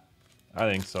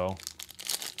 I think so.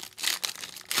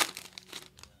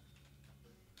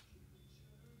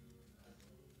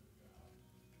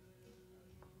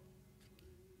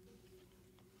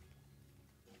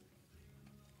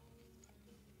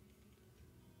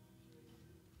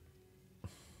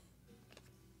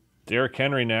 Derrick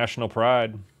Henry, National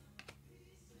Pride.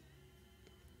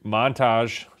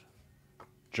 Montage,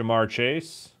 Jamar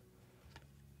Chase.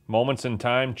 Moments in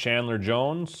Time, Chandler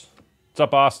Jones. What's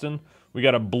up, Austin? We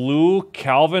got a blue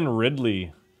Calvin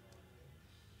Ridley.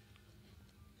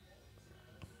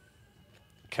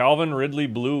 Calvin Ridley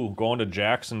blue going to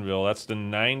Jacksonville. That's the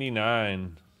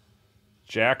 99.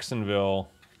 Jacksonville,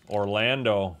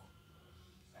 Orlando.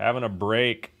 Having a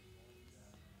break.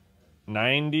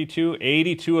 92,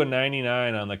 82 and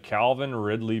 99 on the Calvin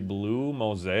Ridley blue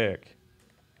mosaic.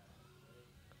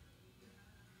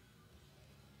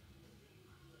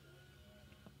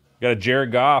 Got a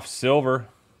Jared Goff silver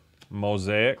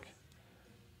mosaic.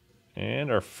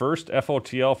 And our first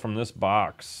FOTL from this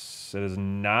box. It is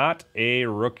not a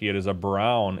rookie. It is a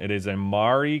brown. It is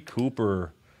Amari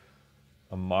Cooper.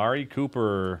 Amari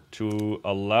Cooper to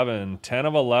 11. 10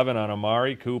 of 11 on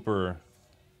Amari Cooper.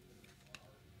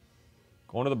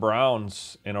 Going to the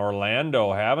Browns in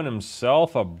Orlando. Having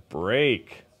himself a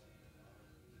break.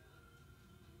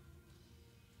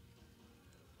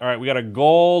 All right, we got a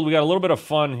gold. We got a little bit of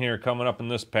fun here coming up in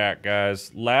this pack,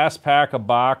 guys. Last pack of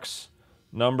box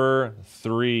number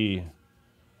 3.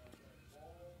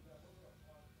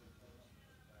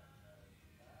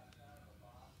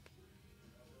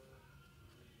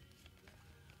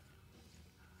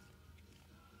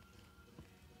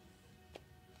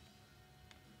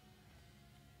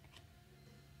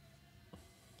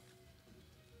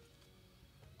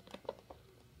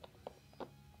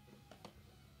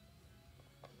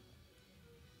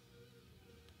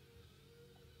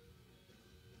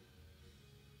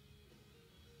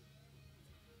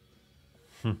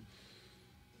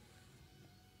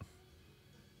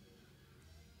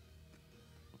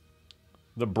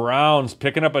 The Browns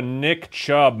picking up a Nick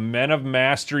Chubb, Men of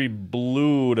Mastery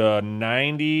blue to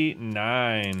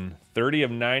 99. 30 of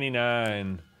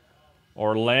 99.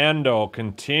 Orlando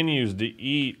continues to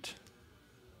eat.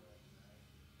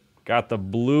 Got the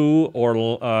blue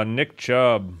or Nick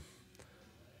Chubb.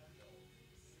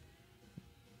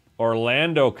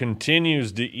 Orlando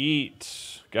continues to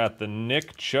eat. Got the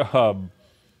Nick Chubb.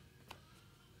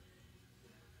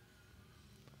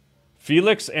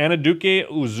 Felix Anaduke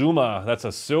Uzuma. That's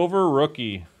a silver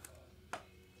rookie.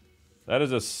 That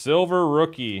is a silver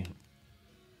rookie.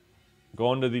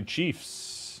 Going to the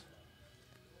Chiefs.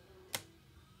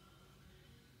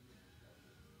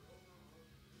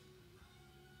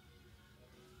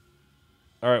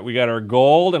 All right, we got our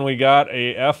gold and we got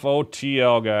a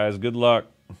FOTL, guys. Good luck.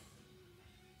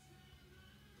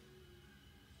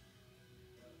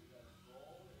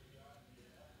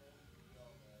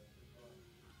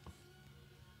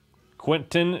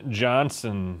 Quentin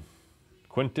Johnston.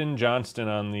 Quentin Johnston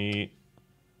on the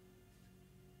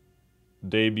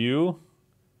debut.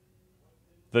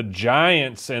 The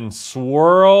Giants and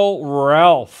Swirl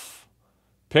Ralph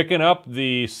picking up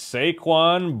the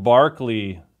Saquon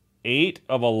Barkley 8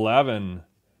 of 11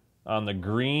 on the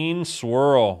green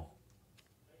swirl.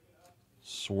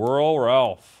 Swirl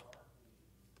Ralph.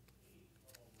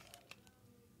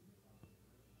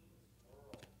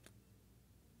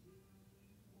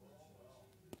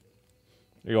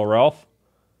 There you go, Ralph.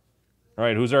 All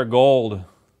right, who's our gold?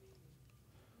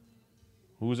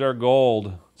 Who's our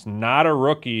gold? It's not a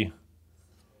rookie.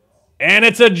 And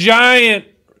it's a Giant.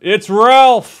 It's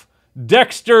Ralph.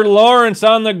 Dexter Lawrence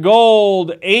on the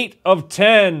gold. 8 of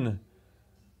 10.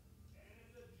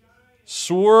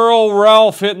 Swirl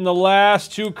Ralph hitting the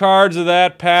last 2 cards of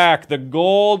that pack. The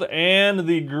gold and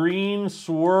the green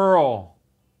swirl.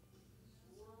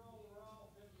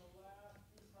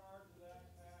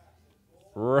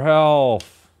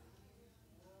 Ralph.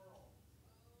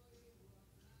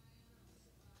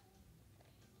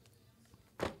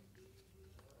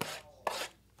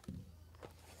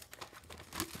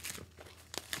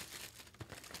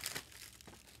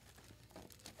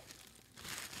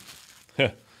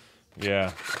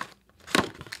 Yeah.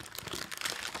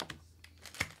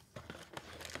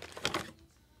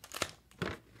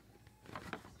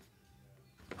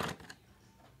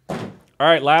 All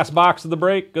right, last box of the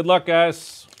break. Good luck,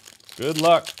 guys. Good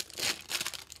luck.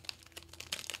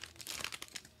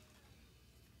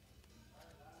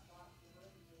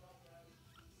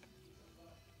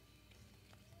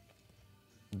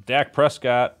 Dak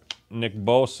Prescott, Nick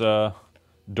Bosa,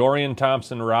 Dorian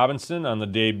Thompson-Robinson on the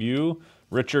debut,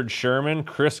 Richard Sherman,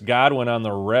 Chris Godwin on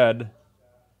the red,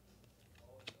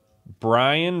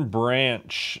 Brian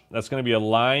Branch. That's going to be a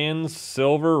Lions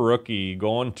silver rookie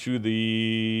going to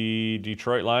the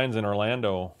Detroit Lions in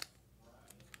Orlando.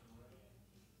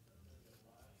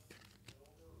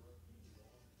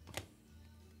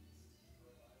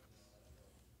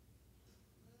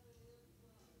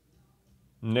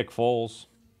 Nick Foles.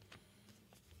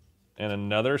 And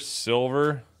another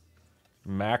silver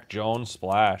Mac Jones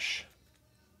splash.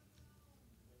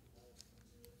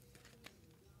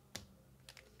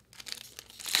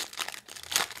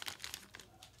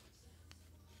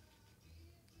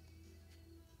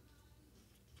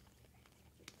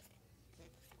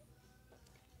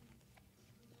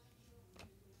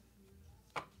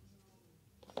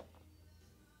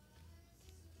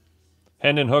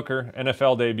 Hendon Hooker,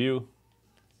 NFL debut.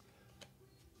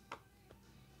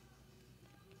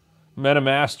 Meta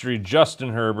Mastery, Justin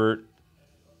Herbert.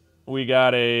 We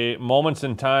got a Moments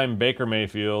in Time, Baker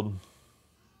Mayfield.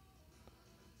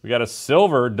 We got a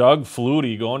silver Doug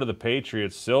Flutie going to the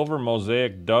Patriots. Silver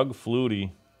Mosaic Doug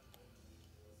Flutie.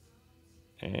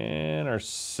 And our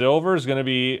silver is going to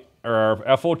be, or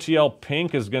our FOTL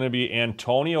pink is going to be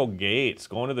Antonio Gates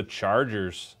going to the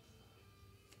Chargers.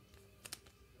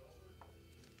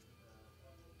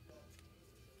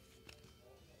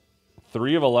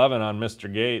 Three of 11 on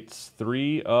Mr. Gates.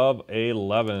 3 of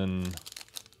 11.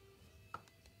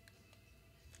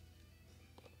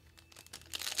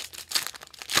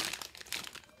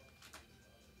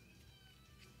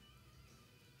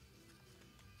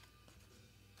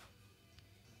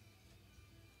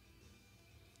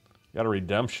 Got a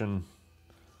redemption.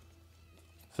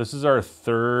 This is our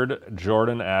third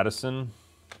Jordan Addison.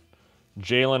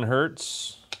 Jalen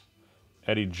Hurts,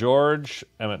 Eddie George,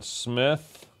 Emmitt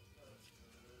Smith,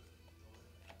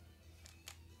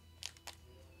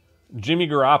 Jimmy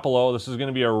Garoppolo. This is going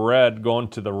to be a red going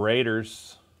to the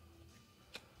Raiders.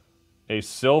 A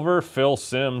silver Phil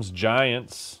Simms,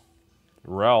 Giants,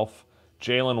 Ralph.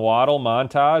 Jalen Waddle,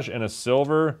 Montage, and a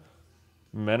silver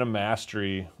Meta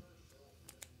Mastery,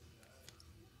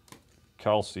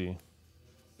 Kelsey.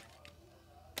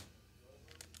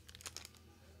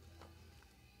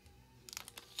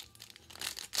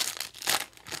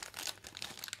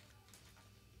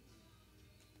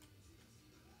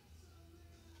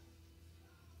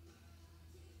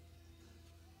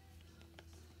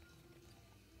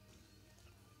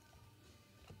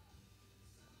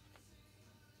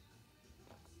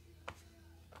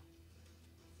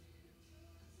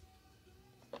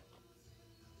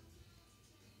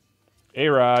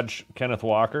 A-Raj, Kenneth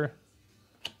Walker.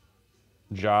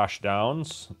 Josh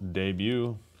Downs,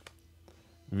 debut.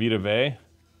 Vita Vey.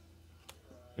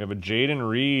 We have a Jaden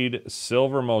Reed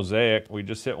silver mosaic. We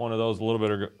just hit one of those a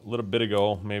little bit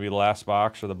ago, maybe last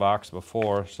box or the box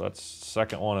before. So that's the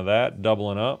second one of that,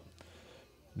 doubling up.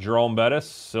 Jerome Bettis,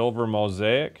 silver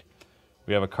mosaic.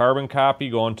 We have a carbon copy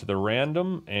going to the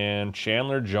random, and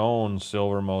Chandler Jones,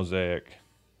 silver mosaic.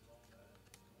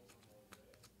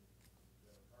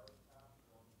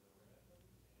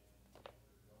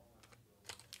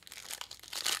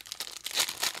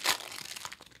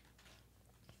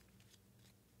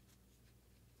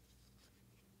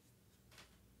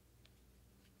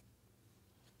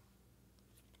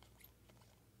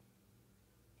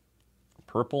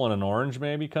 Purple and an orange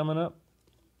maybe coming up.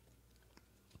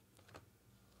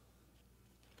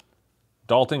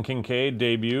 Dalton Kincaid,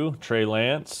 debut. Trey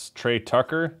Lance. Trey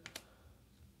Tucker.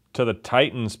 To the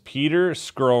Titans, Peter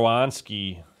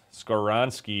Skoronski.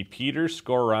 Peter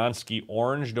Skoronski,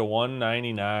 orange to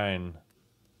 199.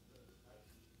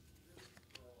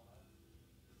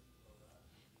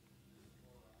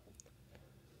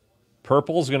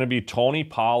 Purple's going to be Tony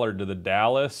Pollard to the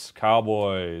Dallas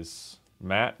Cowboys.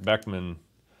 Matt Beckman.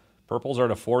 Purples are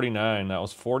to 49. That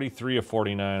was 43 of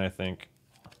 49, I think.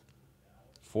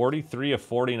 43 of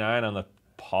 49 on the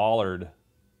Pollard.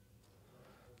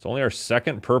 It's only our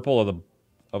second purple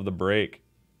of the break.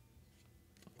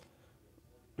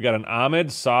 We got an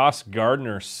Ahmed Sauce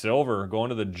Gardner silver going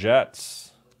to the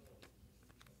Jets.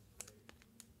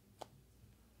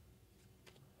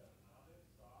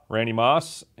 Randy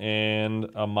Moss and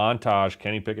a montage,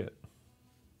 Kenny Pickett.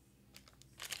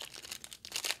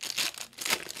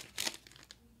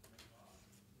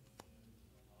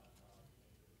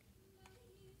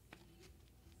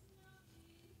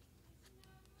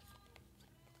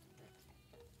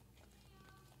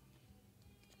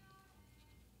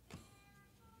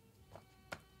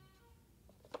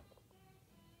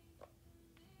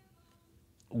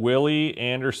 Willie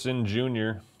Anderson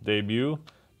Jr. debut.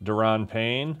 Deron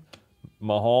Payne.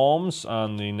 Mahomes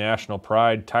on the National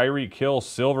Pride. Tyreek Hill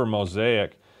silver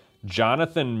mosaic.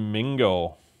 Jonathan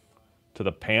Mingo to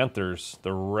the Panthers.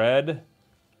 The red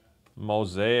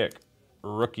mosaic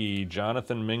rookie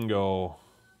Jonathan Mingo.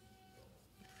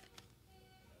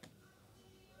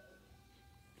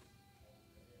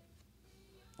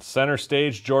 Center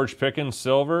stage George Pickens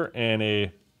silver and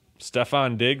a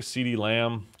Stephon Diggs, CeeDee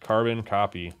Lamb, carbon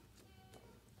copy.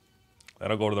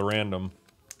 That'll go to the random.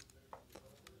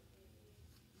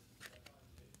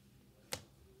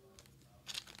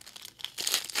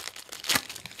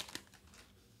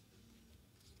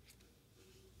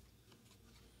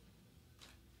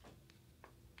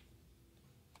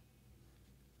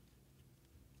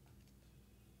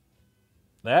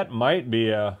 That might be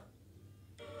a...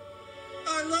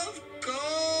 I love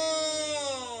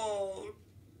gold.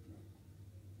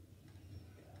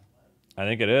 I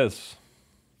think it is.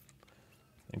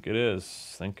 I think it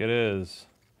is.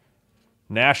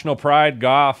 National Pride,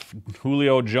 Goff,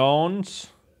 Julio Jones.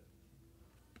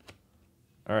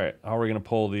 All right, how are we going to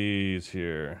pull these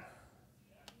here?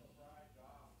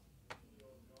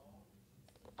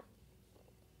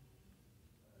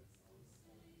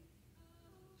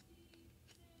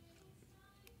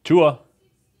 Tua.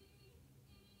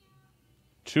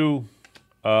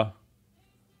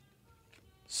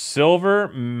 Silver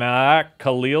Mac,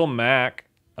 Khalil Mack.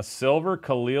 A silver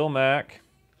Khalil Mack.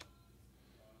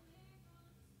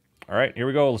 All right, here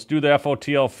we go. Let's do the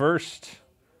FOTL first.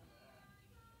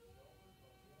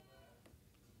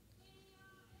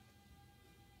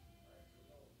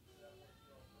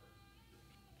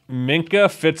 Minkah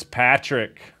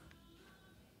Fitzpatrick.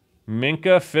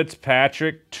 Minkah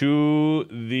Fitzpatrick to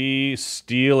the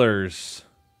Steelers.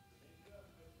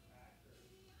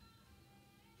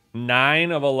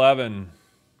 9 of 11.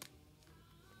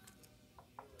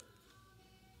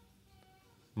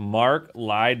 Mark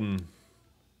Lydon.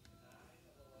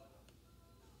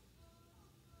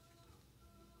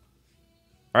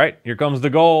 All right, here comes the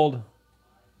gold.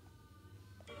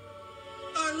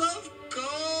 I love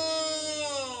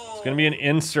gold. It's going to be an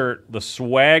insert, the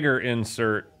swagger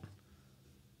insert.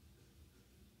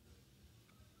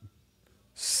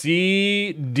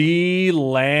 CeeDee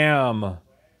Lamb.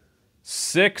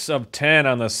 6 of 10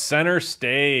 on the center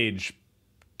stage.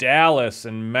 Dallas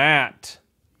and Matt.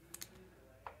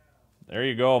 There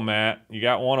you go, Matt. You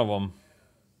got one of them.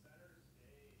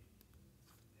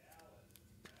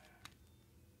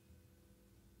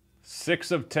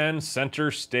 Six of 10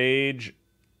 center stage.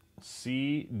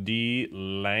 CeeDee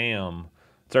Lamb.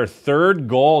 It's our third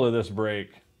goal of this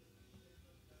break.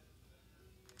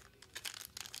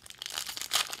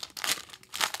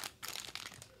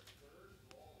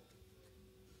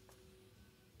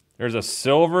 There's a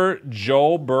silver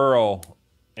Joe Burrow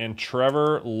and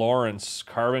Trevor Lawrence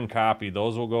carbon copy.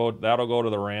 Those will go. That'll go to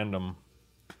the random.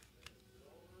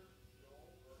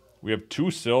 We have 2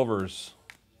 silvers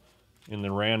in the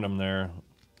random there.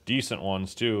 Decent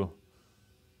ones too.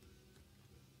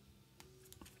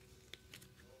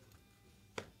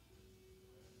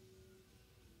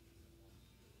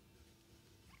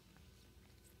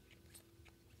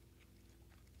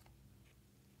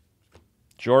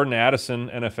 Jordan Addison,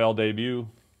 NFL debut.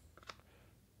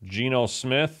 Geno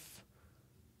Smith.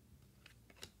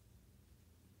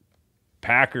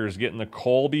 Packers getting the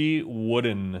Colby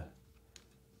Wooden.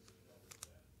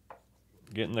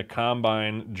 Getting the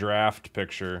combine draft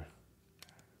picture.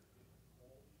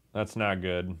 That's not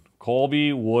good.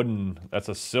 Colby Wooden. That's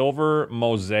a silver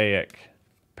mosaic.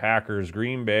 Packers,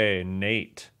 Green Bay,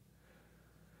 Nate.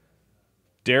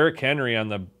 Derrick Henry on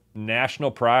the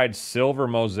National Pride silver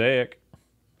mosaic.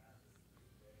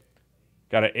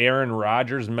 Got an Aaron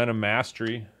Rodgers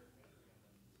Metamastery.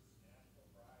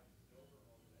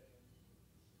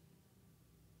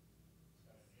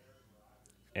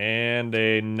 And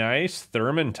a nice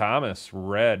Thurman Thomas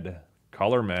red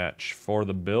color match for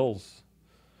the Bills.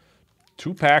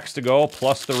 2 packs to go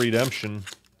plus the redemption.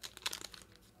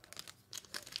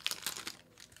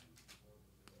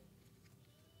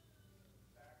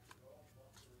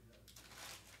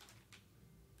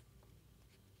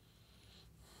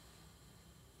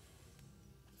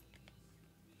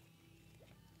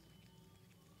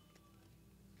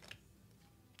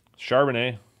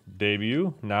 Charbonnet,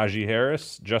 debut. Najee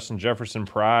Harris, Justin Jefferson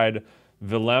Pride,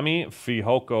 Villemi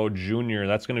Fihoko Jr.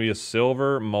 That's going to be a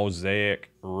silver mosaic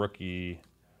rookie.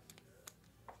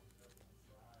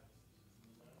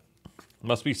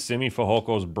 Must be Simi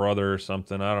Fijoko's brother or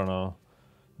something. I don't know.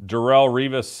 Darrelle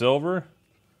Revis silver.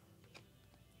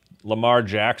 Lamar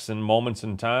Jackson Moments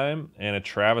in Time. And a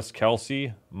Travis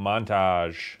Kelce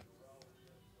montage.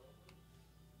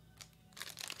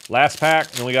 Last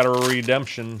pack, then we got a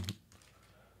redemption.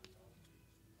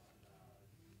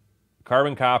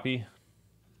 Carbon copy.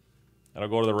 That'll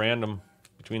go to the random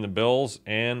between the Bills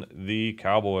and the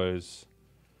Cowboys.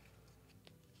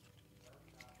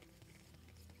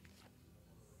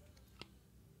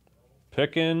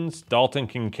 Pickens, Dalton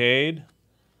Kincaid.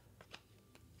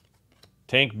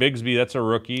 Tank Bigsby, that's a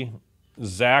rookie.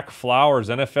 Zach Flowers,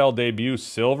 NFL debut,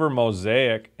 silver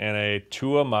mosaic, and a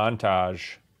Tua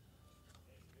montage.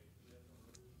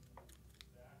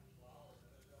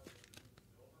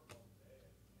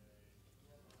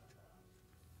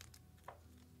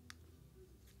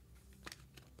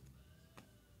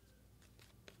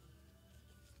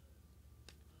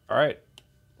 All right,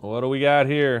 what do we got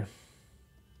here?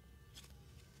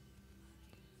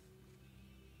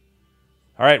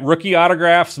 All right, rookie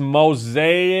autographs,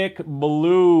 Mosaic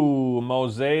Blue.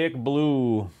 Mosaic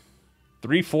Blue.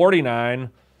 $3.49.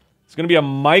 It's going to be a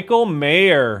Michael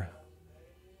Mayer.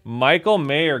 Michael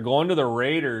Mayer going to the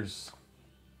Raiders.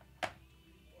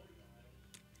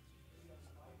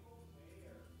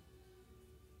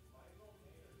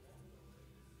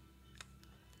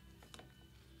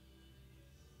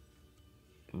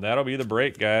 That'll be the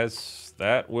break, guys.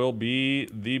 That will be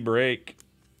the break.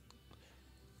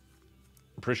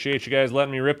 Appreciate you guys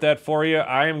letting me rip that for you.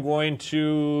 I am going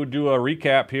to do a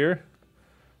recap here.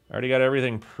 I already got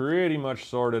everything pretty much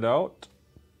sorted out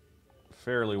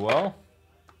fairly well.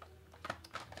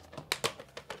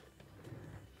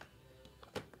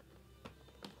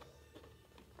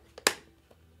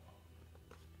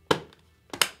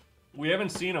 We haven't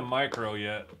seen a micro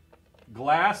yet.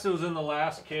 Glass was in the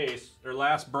last case, or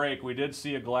last break. We did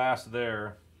see a glass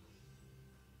there.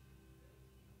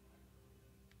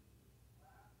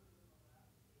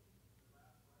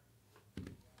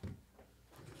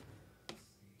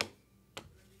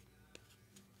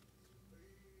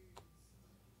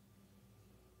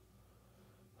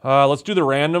 Let's do the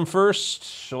random first.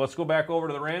 So let's go back over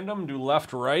to the random, do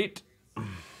left, right.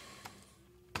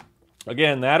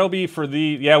 Again, that'll be for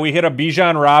the... Yeah, we hit a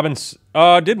Bijan Robinson.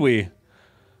 Did we?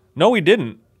 No, we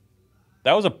didn't.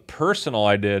 That was a personal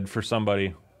I did for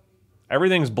somebody.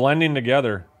 Everything's blending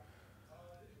together.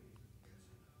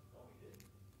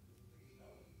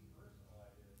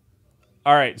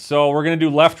 All right, so we're going to do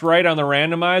left, right on the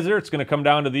randomizer. It's going to come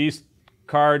down to these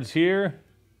cards here.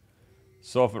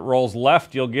 So if it rolls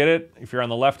left, you'll get it if you're on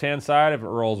the left-hand side. If it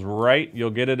rolls right, you'll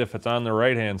get it if it's on the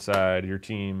right-hand side, your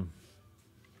team.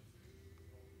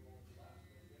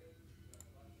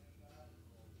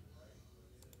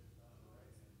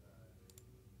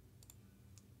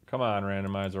 Come on,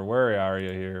 randomizer. Where are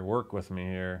you here? Work with me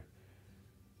here.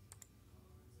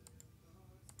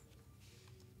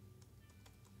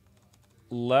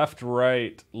 Left,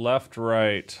 right, left,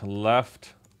 right,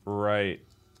 left, right.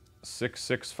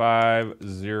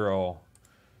 6650. All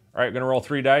right, gonna roll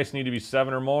 3 dice. Need to be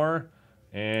 7 or more.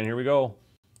 And here we go.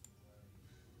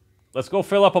 Let's go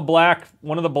fill up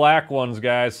one of the black ones,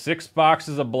 guys. 6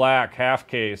 boxes of black, half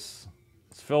case.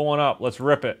 Let's fill one up. Let's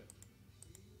rip it.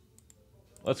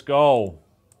 Let's go.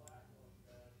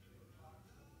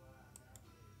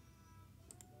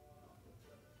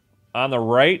 On the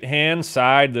right-hand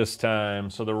side this time.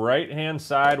 So the right-hand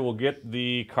side will get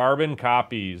the carbon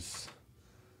copies.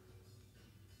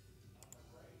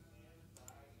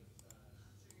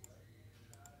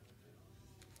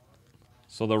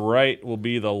 So the right will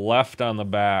be the left on the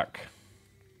back.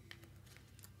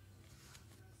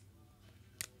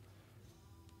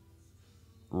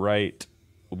 Right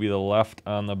will be the left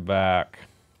on the back.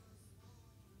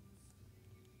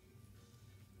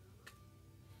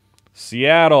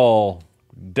 Seattle,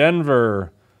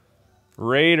 Denver,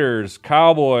 Raiders,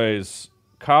 Cowboys,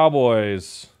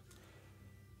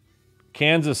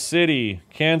 Kansas City.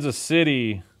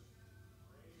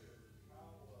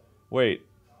 Wait,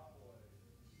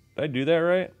 did I do that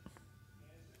right?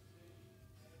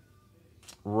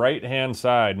 Right-hand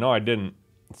side. No, I didn't.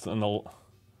 It's on the.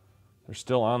 They're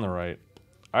still on the right.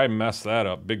 I messed that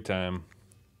up big time.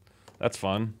 That's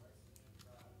fun.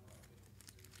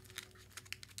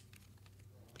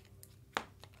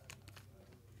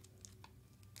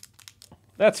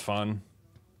 That's fun.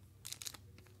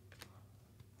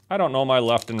 I don't know my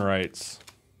left and rights.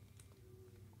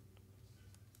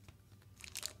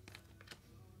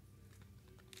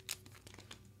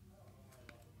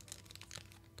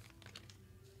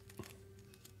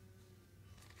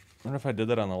 I wonder if I did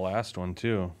that on the last one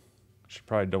too. Should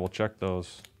probably double check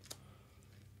those.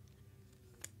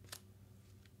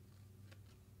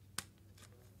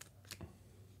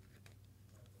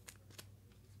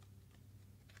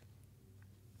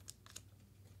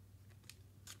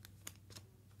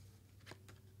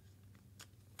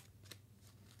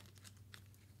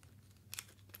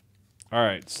 All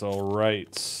right, so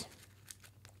rights.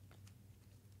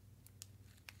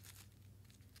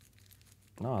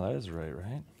 No, that is right,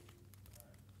 right?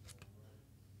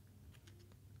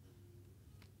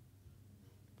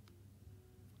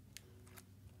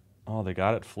 Oh, they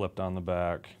got it flipped on the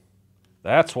back.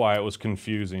 That's why it was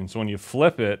confusing. So when you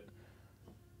flip it,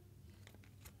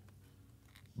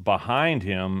 behind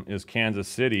him is Kansas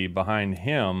City. Behind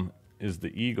him is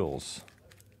the Eagles.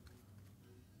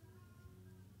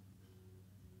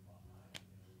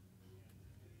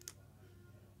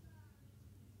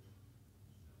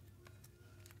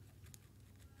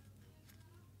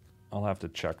 I'll have to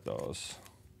check those.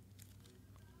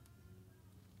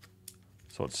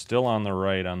 So it's still on the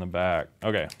right on the back.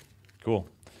 Okay, cool.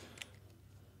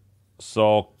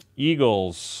 So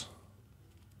Eagles,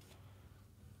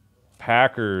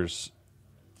 Packers,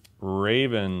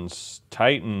 Ravens,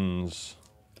 Titans,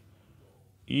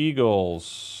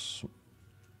 Eagles,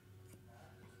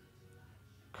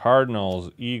 Cardinals,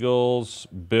 Eagles,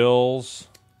 Bills,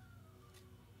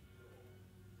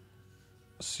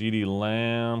 CeeDee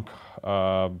Lamb,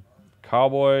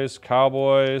 Cowboys,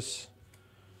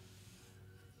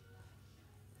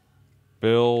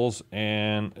 Bills,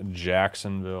 and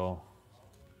Jacksonville.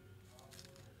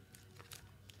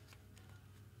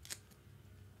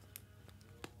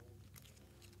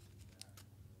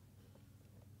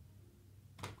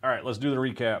 All right, let's do the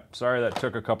recap. Sorry that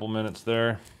took a couple minutes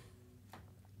there.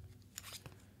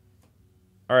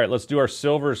 All right, let's do our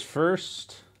silvers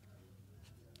first.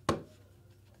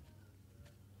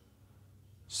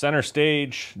 Center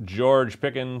stage, George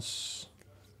Pickens,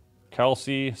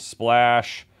 Kelsey,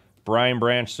 splash, Brian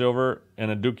Branch silver,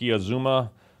 and Aduki Azuma,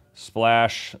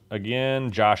 splash again,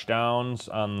 Josh Downs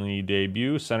on the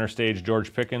debut. Center stage,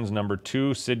 George Pickens, number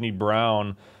 2, Sidney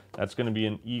Brown. That's going to be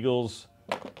an Eagles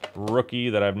rookie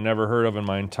that I've never heard of in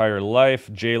my entire life.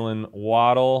 Jalen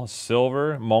Waddle,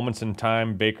 silver. Moments in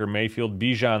Time, Baker Mayfield.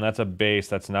 Bijan, that's a base,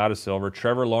 that's not a silver.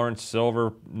 Trevor Lawrence,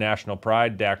 silver, National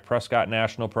Pride. Dak Prescott,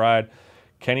 National Pride.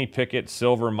 Kenny Pickett,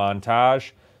 silver,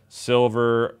 Montage.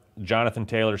 Silver, Jonathan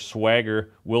Taylor,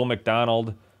 Swagger. Will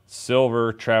McDonald,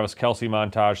 silver. Travis Kelce,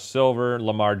 Montage, silver.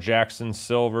 Lamar Jackson,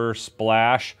 silver.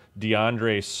 Splash.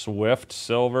 DeAndre Swift,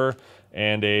 silver.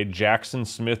 And a Jackson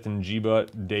Smith and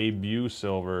Jiba debut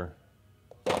silver.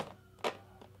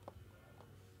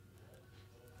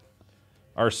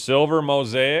 Our silver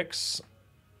mosaics.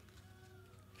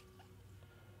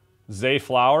 Zay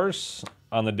Flowers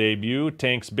on the debut.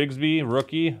 Tanks Bigsby,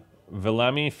 rookie.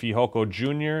 Villemi, Fihoko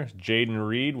Jr., Jaden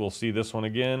Reed. We'll see this one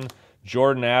again.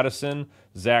 Jordan Addison,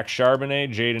 Zach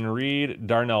Charbonnet, Jaden Reed,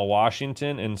 Darnell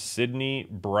Washington, and Sidney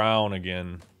Brown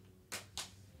again.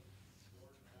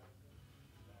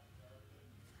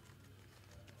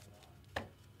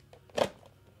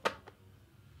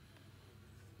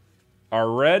 Our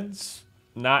Reds,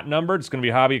 not numbered. It's going to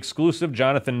be hobby exclusive.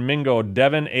 Jonathan Mingo,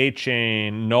 Devin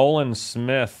A-Chain, Nolan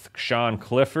Smith, Sean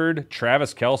Clifford,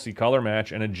 Travis Kelce color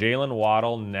match, and a Jalen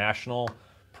Waddle National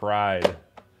Pride.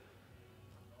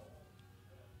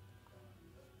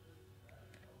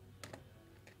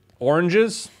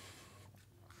 Oranges.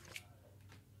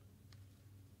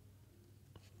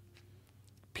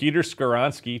 Peter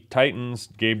Skoronsky, Titans,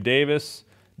 Gabe Davis,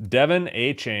 Devin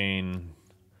A-Chain.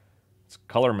 It's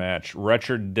color match.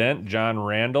 Richard Dent, John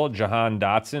Randall, Jahan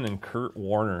Dotson, and Kurt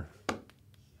Warner.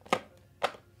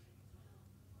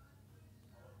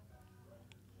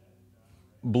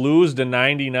 Blues to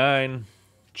 99.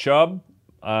 Chubb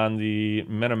on the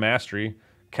Menamastery.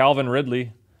 Calvin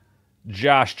Ridley.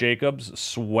 Josh Jacobs.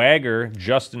 Swagger.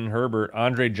 Justin Herbert.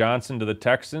 Andre Johnson to the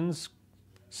Texans.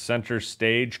 Center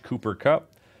stage. Cooper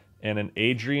Kupp. And an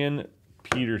Adrian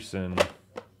Peterson.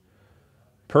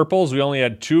 Purples, we only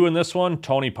had 2 in this one.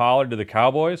 Tony Pollard to the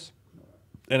Cowboys.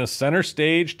 And a center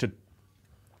stage to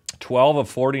 12 of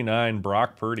 49,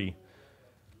 Brock Purdy.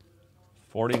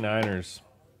 49ers.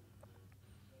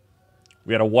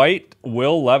 We had a white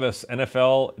Will Levis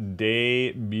NFL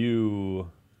debut.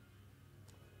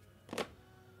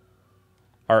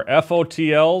 Our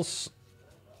FOTLs.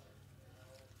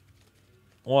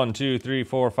 1, 2, 3,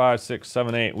 4, 5, 6,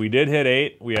 7, 8. We did hit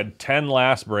 8. We had 10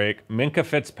 last break. Minka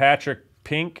Fitzpatrick,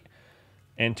 pink.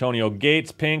 Antonio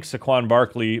Gates, pink. Saquon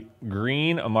Barkley,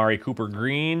 green. Amari Cooper,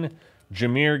 green.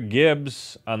 Jahmyr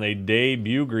Gibbs on the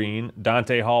debut, green.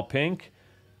 Dante Hall, pink.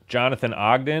 Jonathan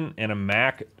Ogden, and a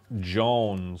Mac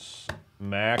Jones.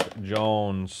 Mac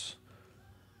Jones.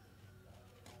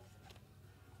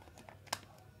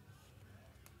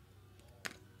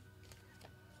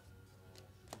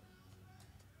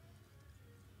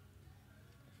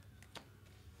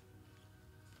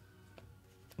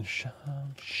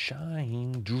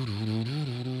 Shine.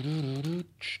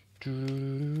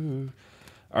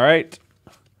 All right.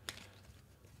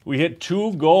 We hit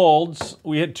 2 golds.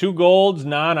 We hit 2 golds,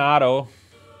 non-auto.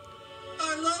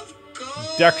 I love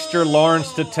gold. Dexter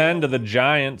Lawrence to 10 to the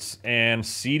Giants, and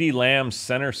CeeDee Lamb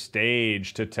center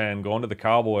stage to 10 going to the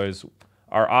Cowboys.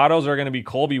 Our autos are going to be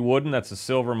Colby Wooden, that's a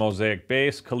silver mosaic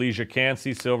base. Kalisha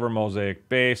Cansey, silver mosaic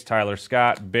base. Tyler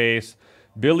Scott, base.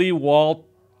 Billy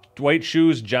White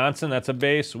Shoes Johnson, that's a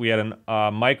base. We had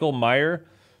an Michael Meyer.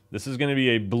 This is going to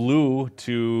be a blue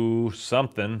to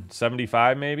something,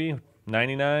 75 maybe,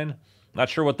 99. Not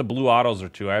sure what the blue autos are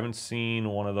to. I haven't seen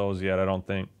one of those yet, I don't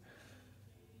think.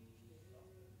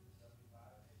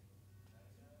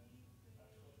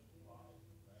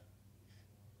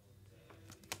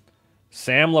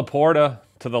 Sam Laporta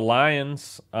to the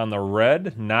Lions on the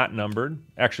red, not numbered.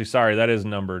 Actually, sorry, that is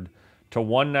numbered. To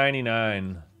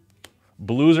 199.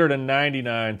 Blues are to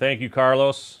 99. Thank you,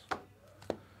 Carlos.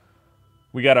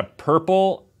 We got a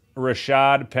purple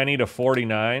Rashad Penny to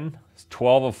 49. It's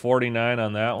 12 of 49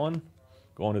 on that one.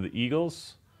 Going to the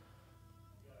Eagles.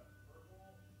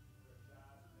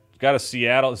 Got a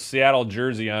Seattle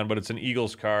jersey on, but it's an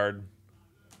Eagles card.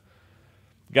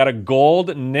 Got a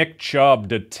gold Nick Chubb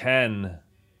to 10.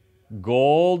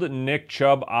 Gold Nick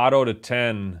Chubb auto to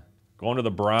 10. Going to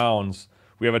the Browns.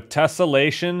 We have a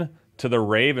tessellation to the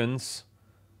Ravens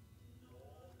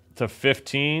to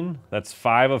 15. That's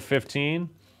 5 of 15.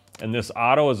 And this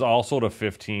auto is also to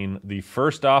 15. The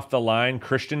first off the line,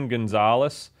 Christian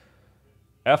Gonzalez.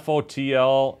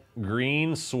 FOTL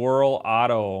green swirl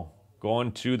auto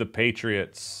going to the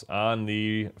Patriots on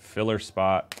the filler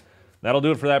spot. That'll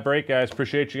do it for that break, guys.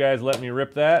 Appreciate you guys letting me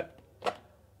rip that.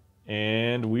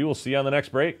 And we will see you on the next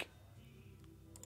break.